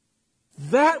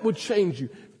 That would change you.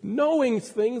 Knowing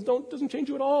things doesn't change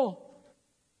you at all.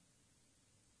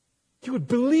 You would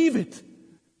believe it.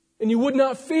 And you would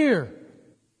not fear.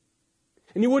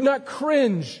 And you would not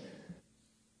cringe.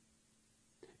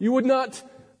 You would not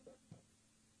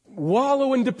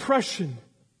wallow in depression.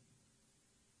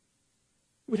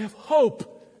 You would have hope.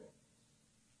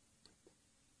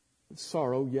 And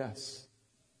sorrow, yes.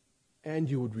 And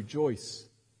you would rejoice.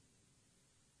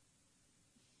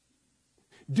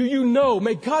 Do you know,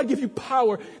 may God give you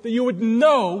power that you would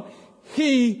know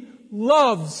He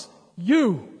loves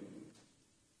you.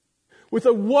 With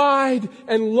a wide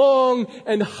and long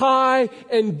and high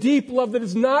and deep love that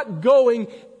is not going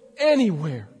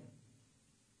anywhere.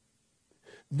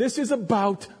 This is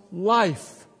about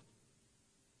life.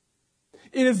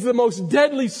 It is the most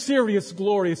deadly, serious,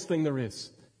 glorious thing there is.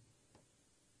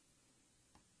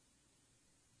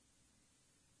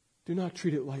 Do not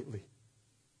treat it lightly.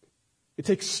 It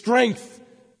takes strength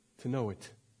to know it.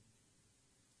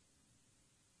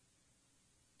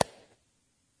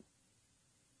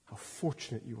 How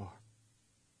fortunate you are.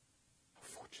 How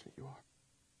fortunate you are.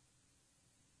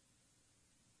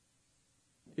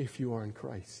 If you are in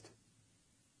Christ.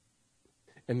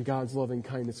 And God's loving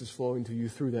kindness is flowing to you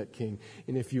through that King.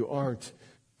 And if you aren't,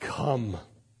 come.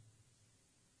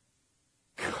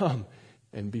 Come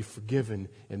and be forgiven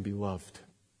and be loved.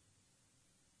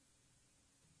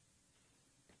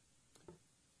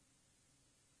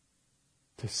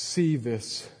 To see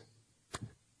this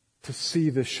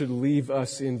should leave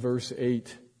us in verse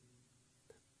 8.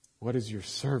 What is your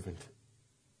servant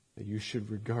that you should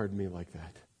regard me like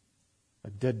that? A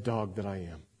dead dog that I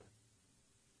am.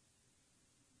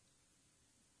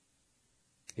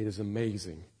 It is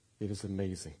amazing. It is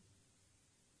amazing.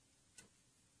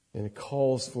 And it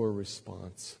calls for a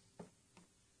response.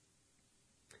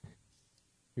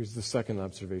 Here's the second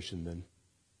observation then.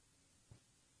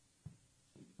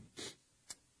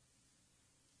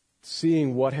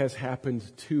 Seeing what has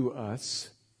happened to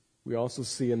us, we also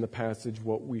see in the passage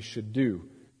what we should do.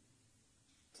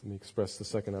 So let me express the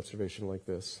second observation like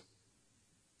this.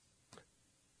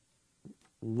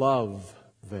 Love,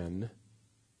 then,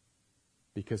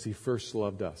 because he first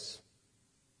loved us.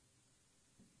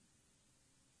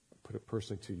 I'll put it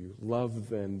personally to you. Love,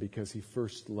 then, because he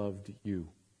first loved you.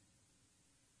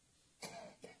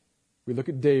 We look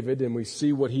at David and we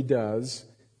see what he does,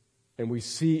 and we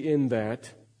see in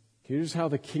that, here's how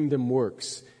the kingdom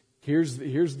works. Here's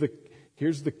the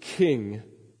king,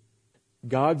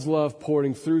 God's love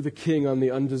pouring through the king on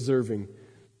the undeserving.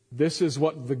 This is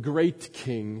what the great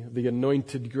king, the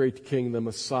anointed great king, the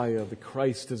Messiah, the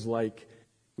Christ is like.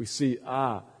 We see,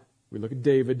 we look at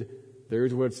David,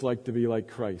 there's what it's like to be like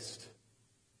Christ.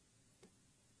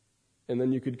 And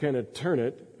then you could kind of turn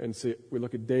it and see, we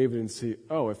look at David and see,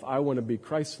 if I want to be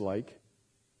Christ-like,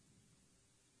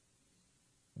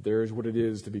 there's what it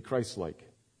is to be Christ-like.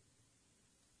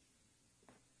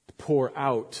 To pour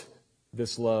out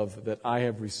this love that I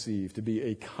have received, to be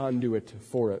a conduit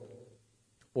for it.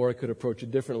 Or I could approach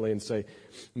it differently and say,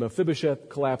 Mephibosheth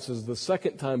collapses the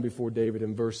second time before David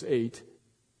in verse 8.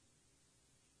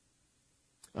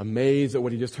 Amazed at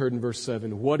what he just heard in verse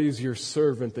 7. What is your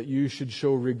servant that you should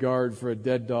show regard for a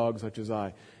dead dog such as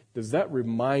I? Does that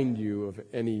remind you of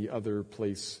any other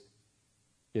place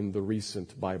in the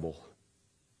recent Bible?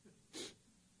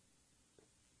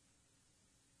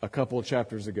 A couple of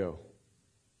chapters ago.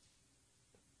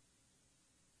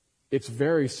 It's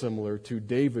very similar to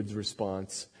David's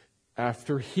response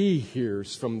after he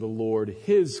hears from the Lord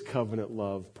his covenant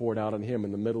love poured out on him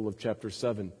in the middle of chapter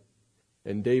 7.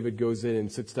 And David goes in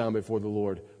and sits down before the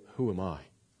Lord. Who am I?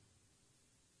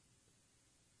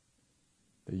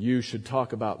 That you should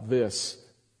talk about this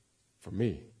for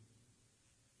me.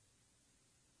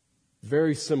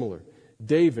 Very similar.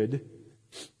 David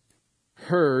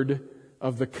heard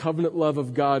of the covenant love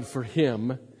of God for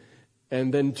him,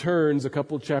 and then turns a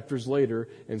couple of chapters later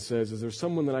and says, is there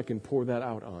someone that I can pour that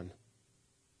out on?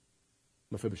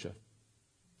 Mephibosheth.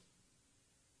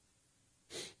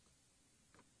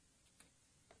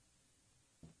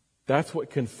 That's what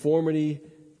conformity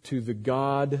to the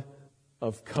God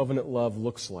of covenant love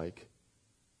looks like.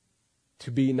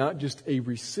 To be not just a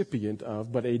recipient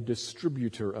of, but a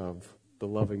distributor of the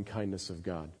loving kindness of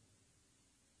God.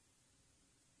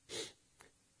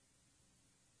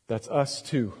 That's us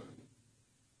too.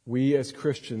 We as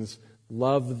Christians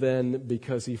love then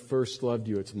because he first loved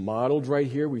you. It's modeled right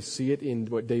here. We see it in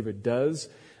what David does.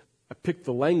 I picked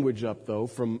the language up, though,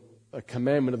 from a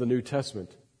commandment of the New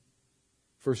Testament.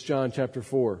 1 John chapter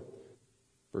 4,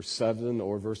 verse 7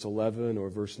 or verse 11 or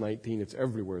verse 19. It's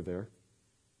everywhere there.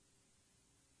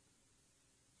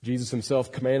 Jesus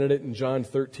himself commanded it in John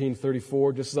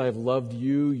 13:34. Just as I have loved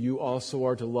you, you also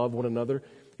are to love one another.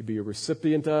 You be a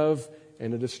recipient of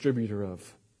and a distributor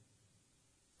of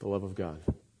the love of God.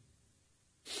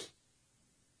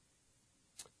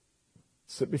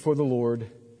 Sit before the Lord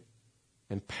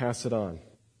and pass it on.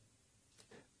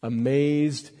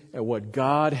 Amazed at what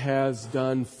God has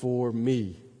done for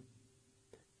me.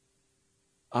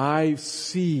 I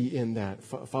see in that.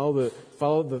 Follow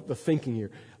the thinking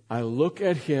here. I look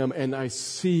at him and I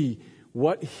see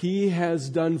what he has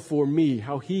done for me,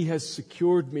 how he has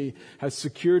secured me, has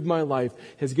secured my life,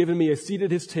 has given me a seat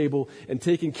at his table and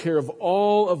taken care of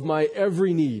all of my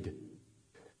every need.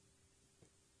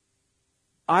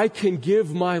 I can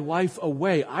give my life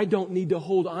away. I don't need to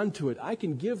hold on to it. I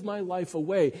can give my life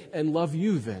away and love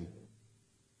you then.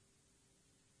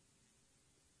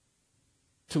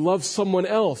 To love someone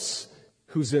else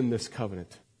who's in this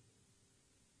covenant.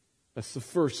 That's the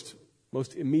first,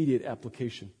 most immediate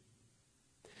application.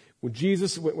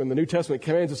 When the New Testament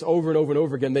commands us over and over and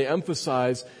over again, they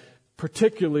emphasize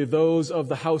particularly those of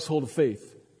the household of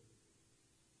faith.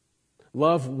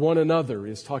 Love one another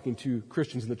is talking to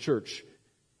Christians in the church.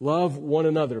 Love one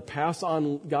another. Pass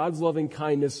on God's loving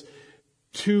kindness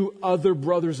to other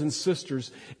brothers and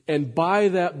sisters. And by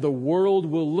that, the world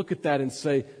will look at that and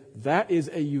say, that is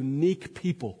a unique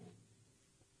people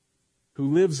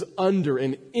who lives under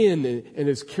and in and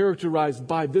is characterized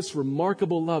by this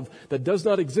remarkable love that does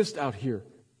not exist out here.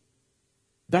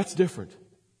 That's different.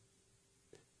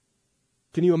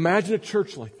 Can you imagine a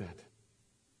church like that?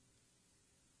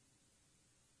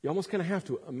 You almost kind of have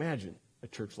to imagine a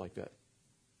church like that.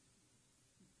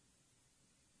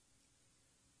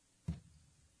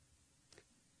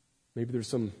 Maybe there's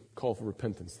some call for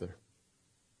repentance there.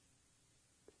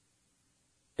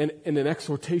 And an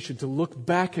exhortation to look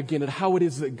back again at how it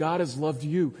is that God has loved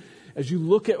you. As you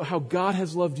look at how God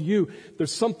has loved you,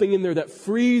 there's something in there that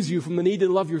frees you from the need to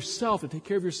love yourself, to take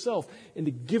care of yourself, and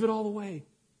to give it all away.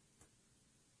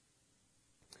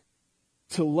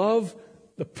 To love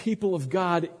the people of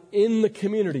God in the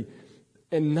community,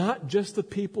 and not just the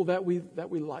people that we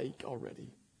like already.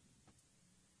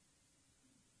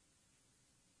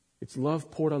 It's love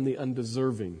poured on the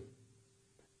undeserving.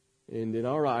 And in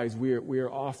our eyes, we are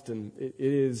often, it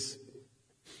is,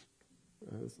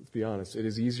 let's be honest, it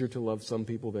is easier to love some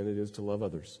people than it is to love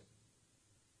others.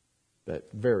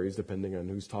 That varies depending on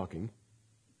who's talking.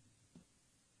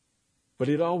 But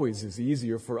it always is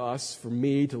easier for us, for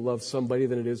me, to love somebody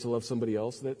than it is to love somebody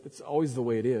else. That's always the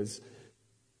way it is.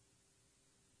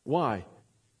 Why?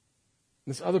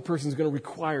 This other person is going to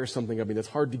require something of me that's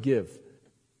hard to give.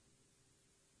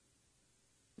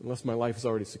 Unless my life is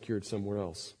already secured somewhere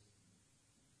else.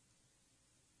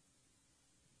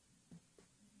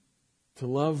 To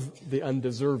love the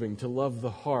undeserving, to love the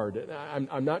hard.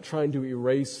 I'm not trying to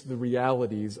erase the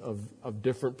realities of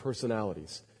different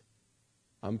personalities.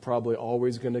 I'm probably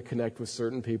always going to connect with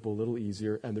certain people a little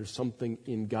easier, and there's something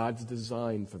in God's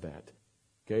design for that.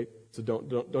 Okay? So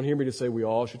don't hear me to say we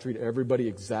all should treat everybody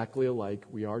exactly alike.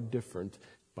 We are different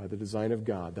by the design of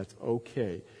God. That's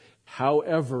okay.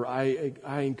 However,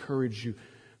 I encourage you,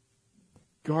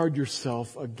 guard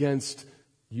yourself against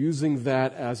using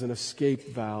that as an escape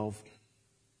valve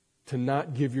to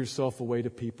not give yourself away to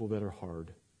people that are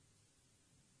hard.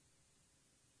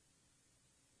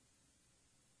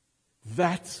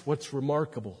 That's what's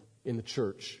remarkable in the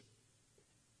church.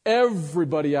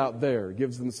 Everybody out there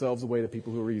gives themselves away to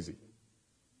people who are easy.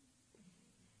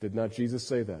 Did not Jesus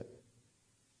say that?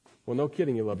 Well, no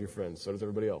kidding, you love your friends. So does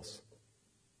everybody else.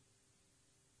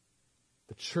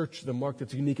 The church, the mark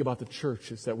that's unique about the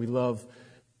church is that we love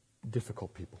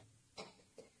difficult people.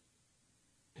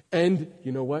 And,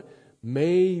 you know what?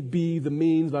 May be the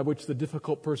means by which the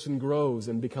difficult person grows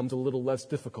and becomes a little less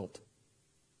difficult.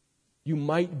 You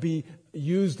might be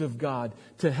used of God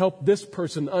to help this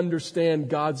person understand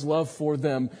God's love for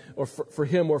them or for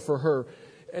him or for her.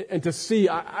 And to see,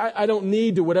 I don't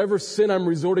need to, whatever sin I'm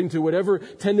resorting to, whatever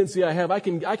tendency I have, I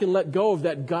can let go of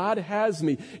that. God has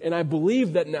me. And I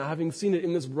believe that now, having seen it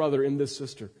in this brother, in this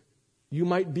sister. You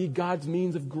might be God's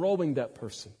means of growing that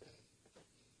person.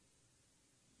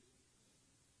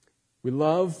 We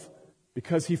love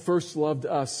because He first loved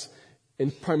us.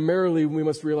 And primarily, we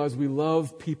must realize we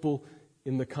love people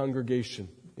in the congregation,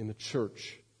 in the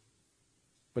church.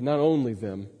 But not only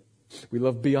them. We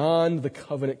love beyond the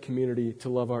covenant community to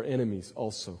love our enemies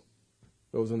also.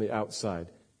 Those on the outside.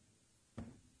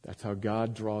 That's how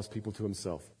God draws people to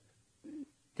Himself. You've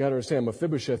got to understand,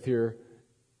 Mephibosheth here,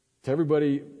 to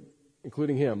everybody,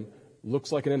 including him,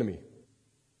 looks like an enemy.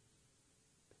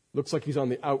 Looks like he's on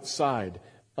the outside.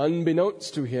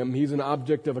 Unbeknownst to him, he's an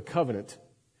object of a covenant.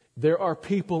 There are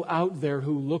people out there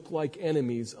who look like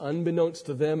enemies. Unbeknownst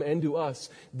to them and to us,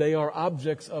 they are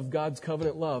objects of God's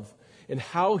covenant love. And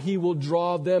how He will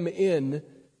draw them in,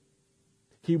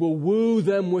 He will woo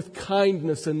them with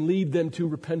kindness and lead them to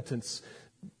repentance.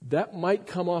 That might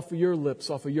come off of your lips,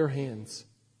 off of your hands.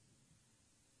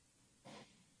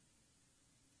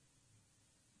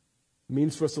 It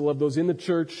means for us to love those in the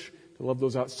church, to love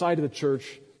those outside of the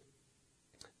church.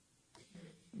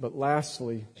 But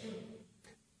lastly,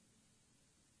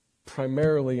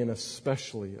 primarily and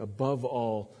especially, above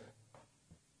all,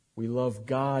 we love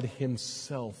God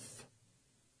Himself.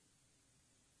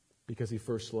 Because He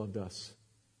first loved us.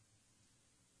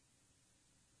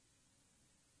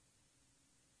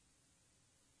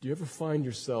 Do you ever find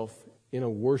yourself in a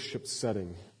worship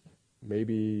setting,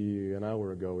 maybe an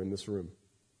hour ago in this room,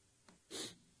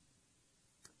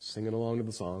 singing along to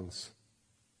the songs?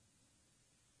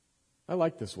 I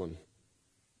like this one.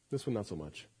 This one, not so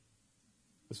much.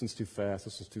 This one's too fast.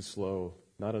 This one's too slow.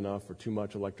 Not enough or too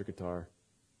much electric guitar.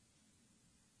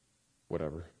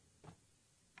 Whatever.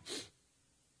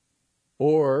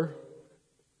 Or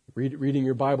reading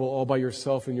your Bible all by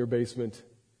yourself in your basement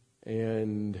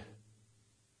and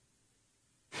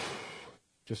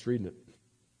just reading it.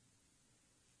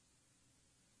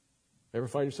 Ever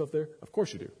find yourself there? Of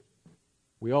course you do.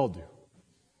 We all do.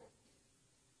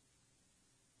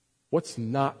 What's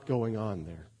not going on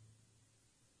there?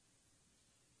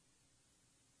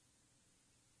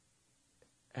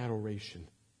 Adoration.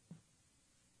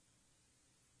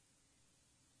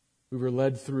 We were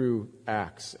led through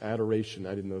Acts, adoration.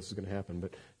 I didn't know this was going to happen,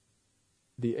 but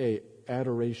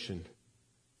adoration.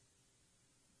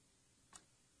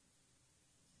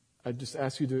 I just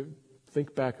ask you to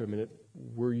think back a minute.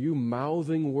 Were you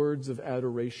mouthing words of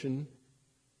adoration,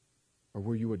 or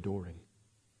were you adoring?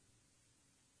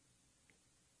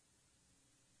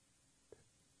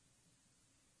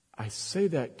 I say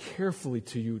that carefully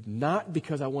to you, not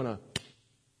because I want to,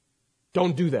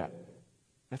 don't do that.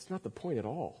 That's not the point at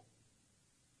all.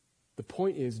 The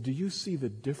point is, do you see the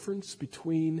difference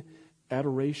between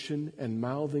adoration and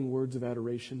mouthing words of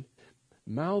adoration?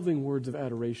 Mouthing words of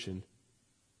adoration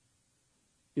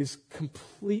is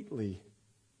completely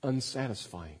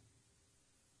unsatisfying.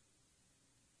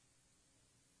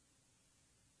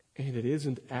 And it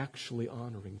isn't actually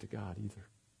honoring to God either.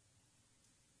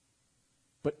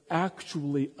 But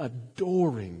actually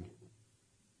adoring,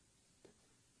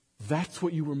 that's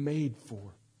what you were made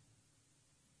for.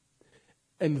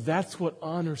 And that's what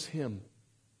honors Him.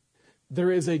 There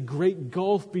is a great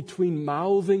gulf between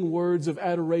mouthing words of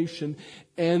adoration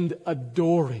and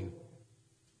adoring.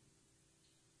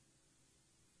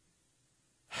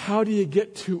 How do you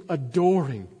get to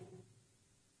adoring?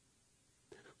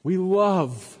 We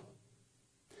love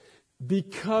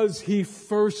because He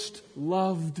first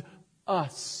loved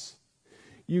us.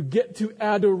 You get to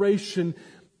adoration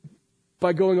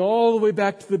by going all the way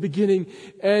back to the beginning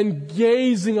and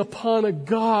gazing upon a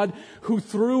God who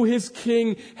through His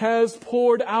King has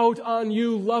poured out on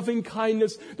you loving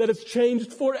kindness that has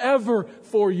changed forever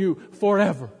for you,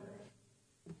 forever.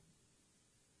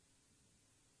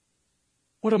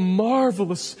 What a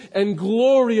marvelous and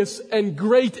glorious and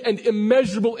great and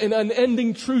immeasurable and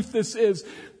unending truth this is.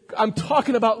 I'm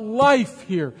talking about life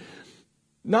here.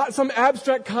 Not some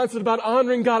abstract concept about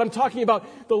honoring God. I'm talking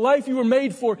about the life you were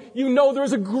made for. You know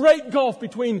there's a great gulf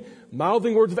between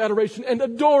mouthing words of adoration and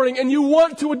adoring, and you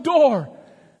want to adore.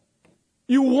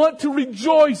 You want to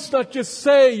rejoice, not just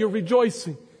say you're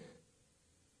rejoicing.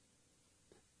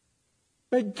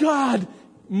 May God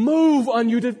move on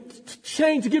you to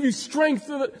change, to give you strength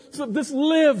so that this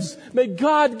lives. May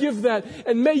God give that,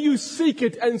 and may you seek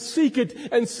it and seek it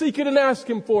and seek it and ask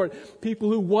Him for it. People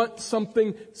who want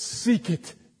something, seek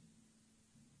it.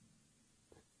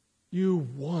 You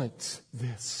want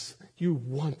this. You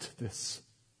want this.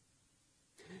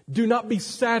 Do not be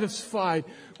satisfied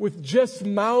with just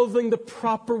mouthing the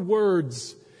proper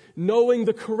words, knowing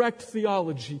the correct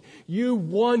theology. You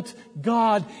want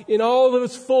God in all of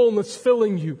His fullness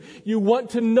filling you. You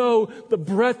want to know the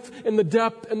breadth and the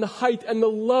depth and the height and the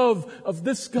love of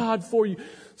this God for you.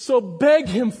 So beg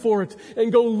Him for it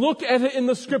and go look at it in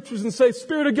the Scriptures and say,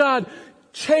 Spirit of God,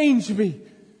 change me.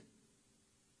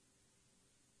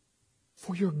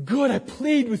 For your good I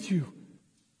plead with you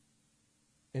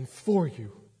and for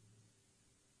you.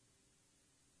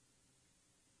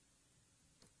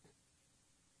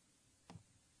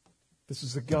 This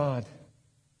is a God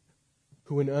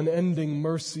who in unending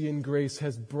mercy and grace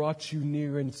has brought you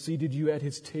near and seated you at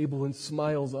His table and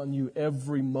smiles on you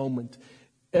every moment,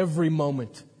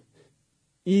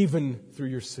 even through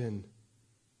your sin.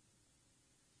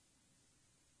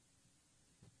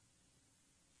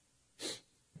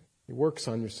 He works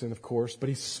on your sin, of course, but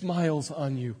He smiles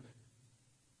on you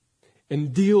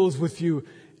and deals with you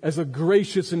as a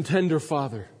gracious and tender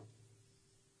Father.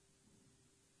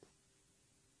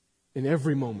 In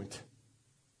every moment.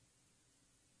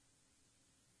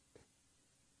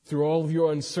 Through all of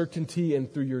your uncertainty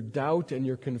and through your doubt and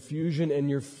your confusion and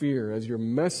your fear, as you're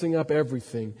messing up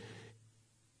everything,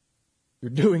 you're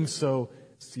doing so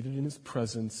seated in His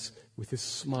presence with His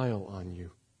smile on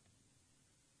you.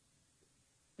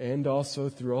 And also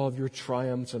through all of your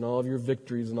triumphs and all of your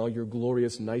victories and all your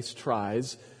glorious nice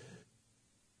tries, the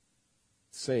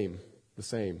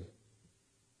same.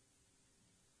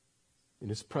 In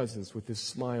His presence with His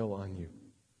smile on you.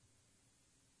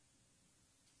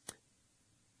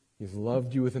 He's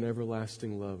loved you with an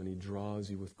everlasting love, and He draws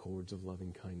you with cords of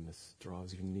loving kindness,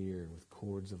 draws you near with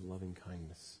cords of loving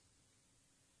kindness.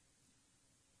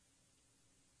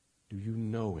 Do you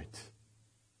know it?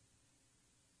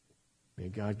 May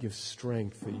God give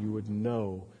strength that you would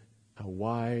know how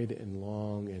wide and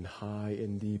long and high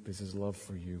and deep is his love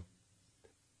for you.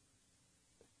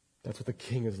 That's what the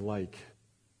King is like.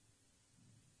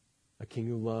 A king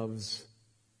who loves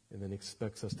and then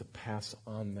expects us to pass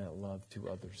on that love to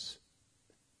others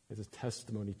as a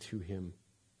testimony to him,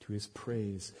 to his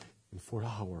praise, and for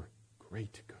our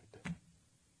great good.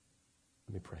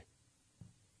 Let me pray.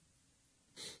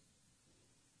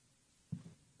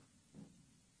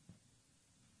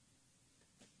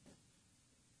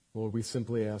 Lord, we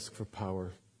simply ask for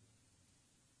power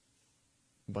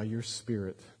by your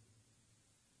Spirit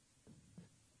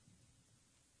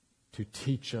to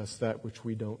teach us that which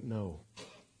we don't know,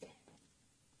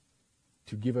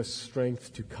 to give us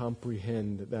strength to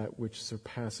comprehend that which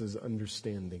surpasses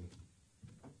understanding.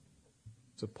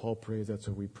 So Paul prays, that's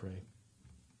what we pray.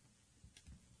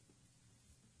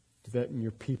 Do that in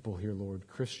your people here, Lord,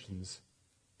 Christians.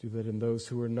 Do that in those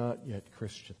who are not yet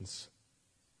Christians.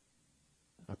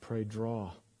 I pray,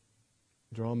 draw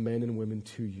men and women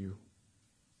to you.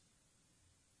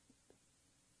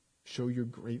 Show your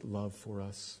great love for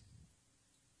us.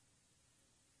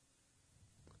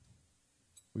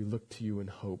 We look to you in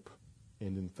hope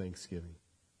and in thanksgiving.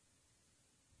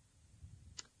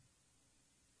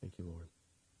 Thank you, Lord.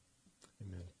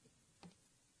 Amen.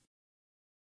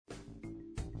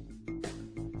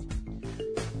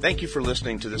 Thank you for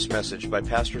listening to this message by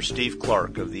Pastor Steve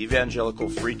Clark of the Evangelical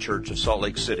Free Church of Salt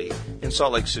Lake City in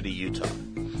Salt Lake City, Utah.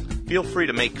 Feel free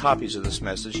to make copies of this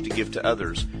message to give to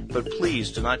others, but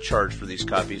please do not charge for these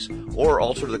copies or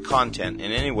alter the content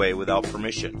in any way without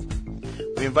permission.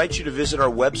 We invite you to visit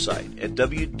our website at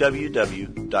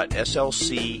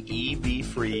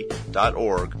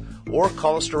www.slcevfree.org or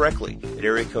call us directly at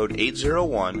area code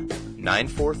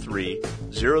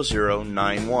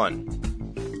 801-943-0091.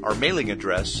 Our mailing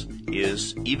address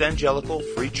is Evangelical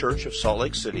Free Church of Salt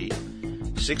Lake City,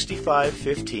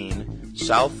 6515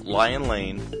 South Lion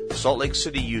Lane, Salt Lake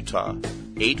City, Utah,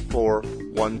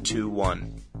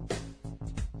 84121.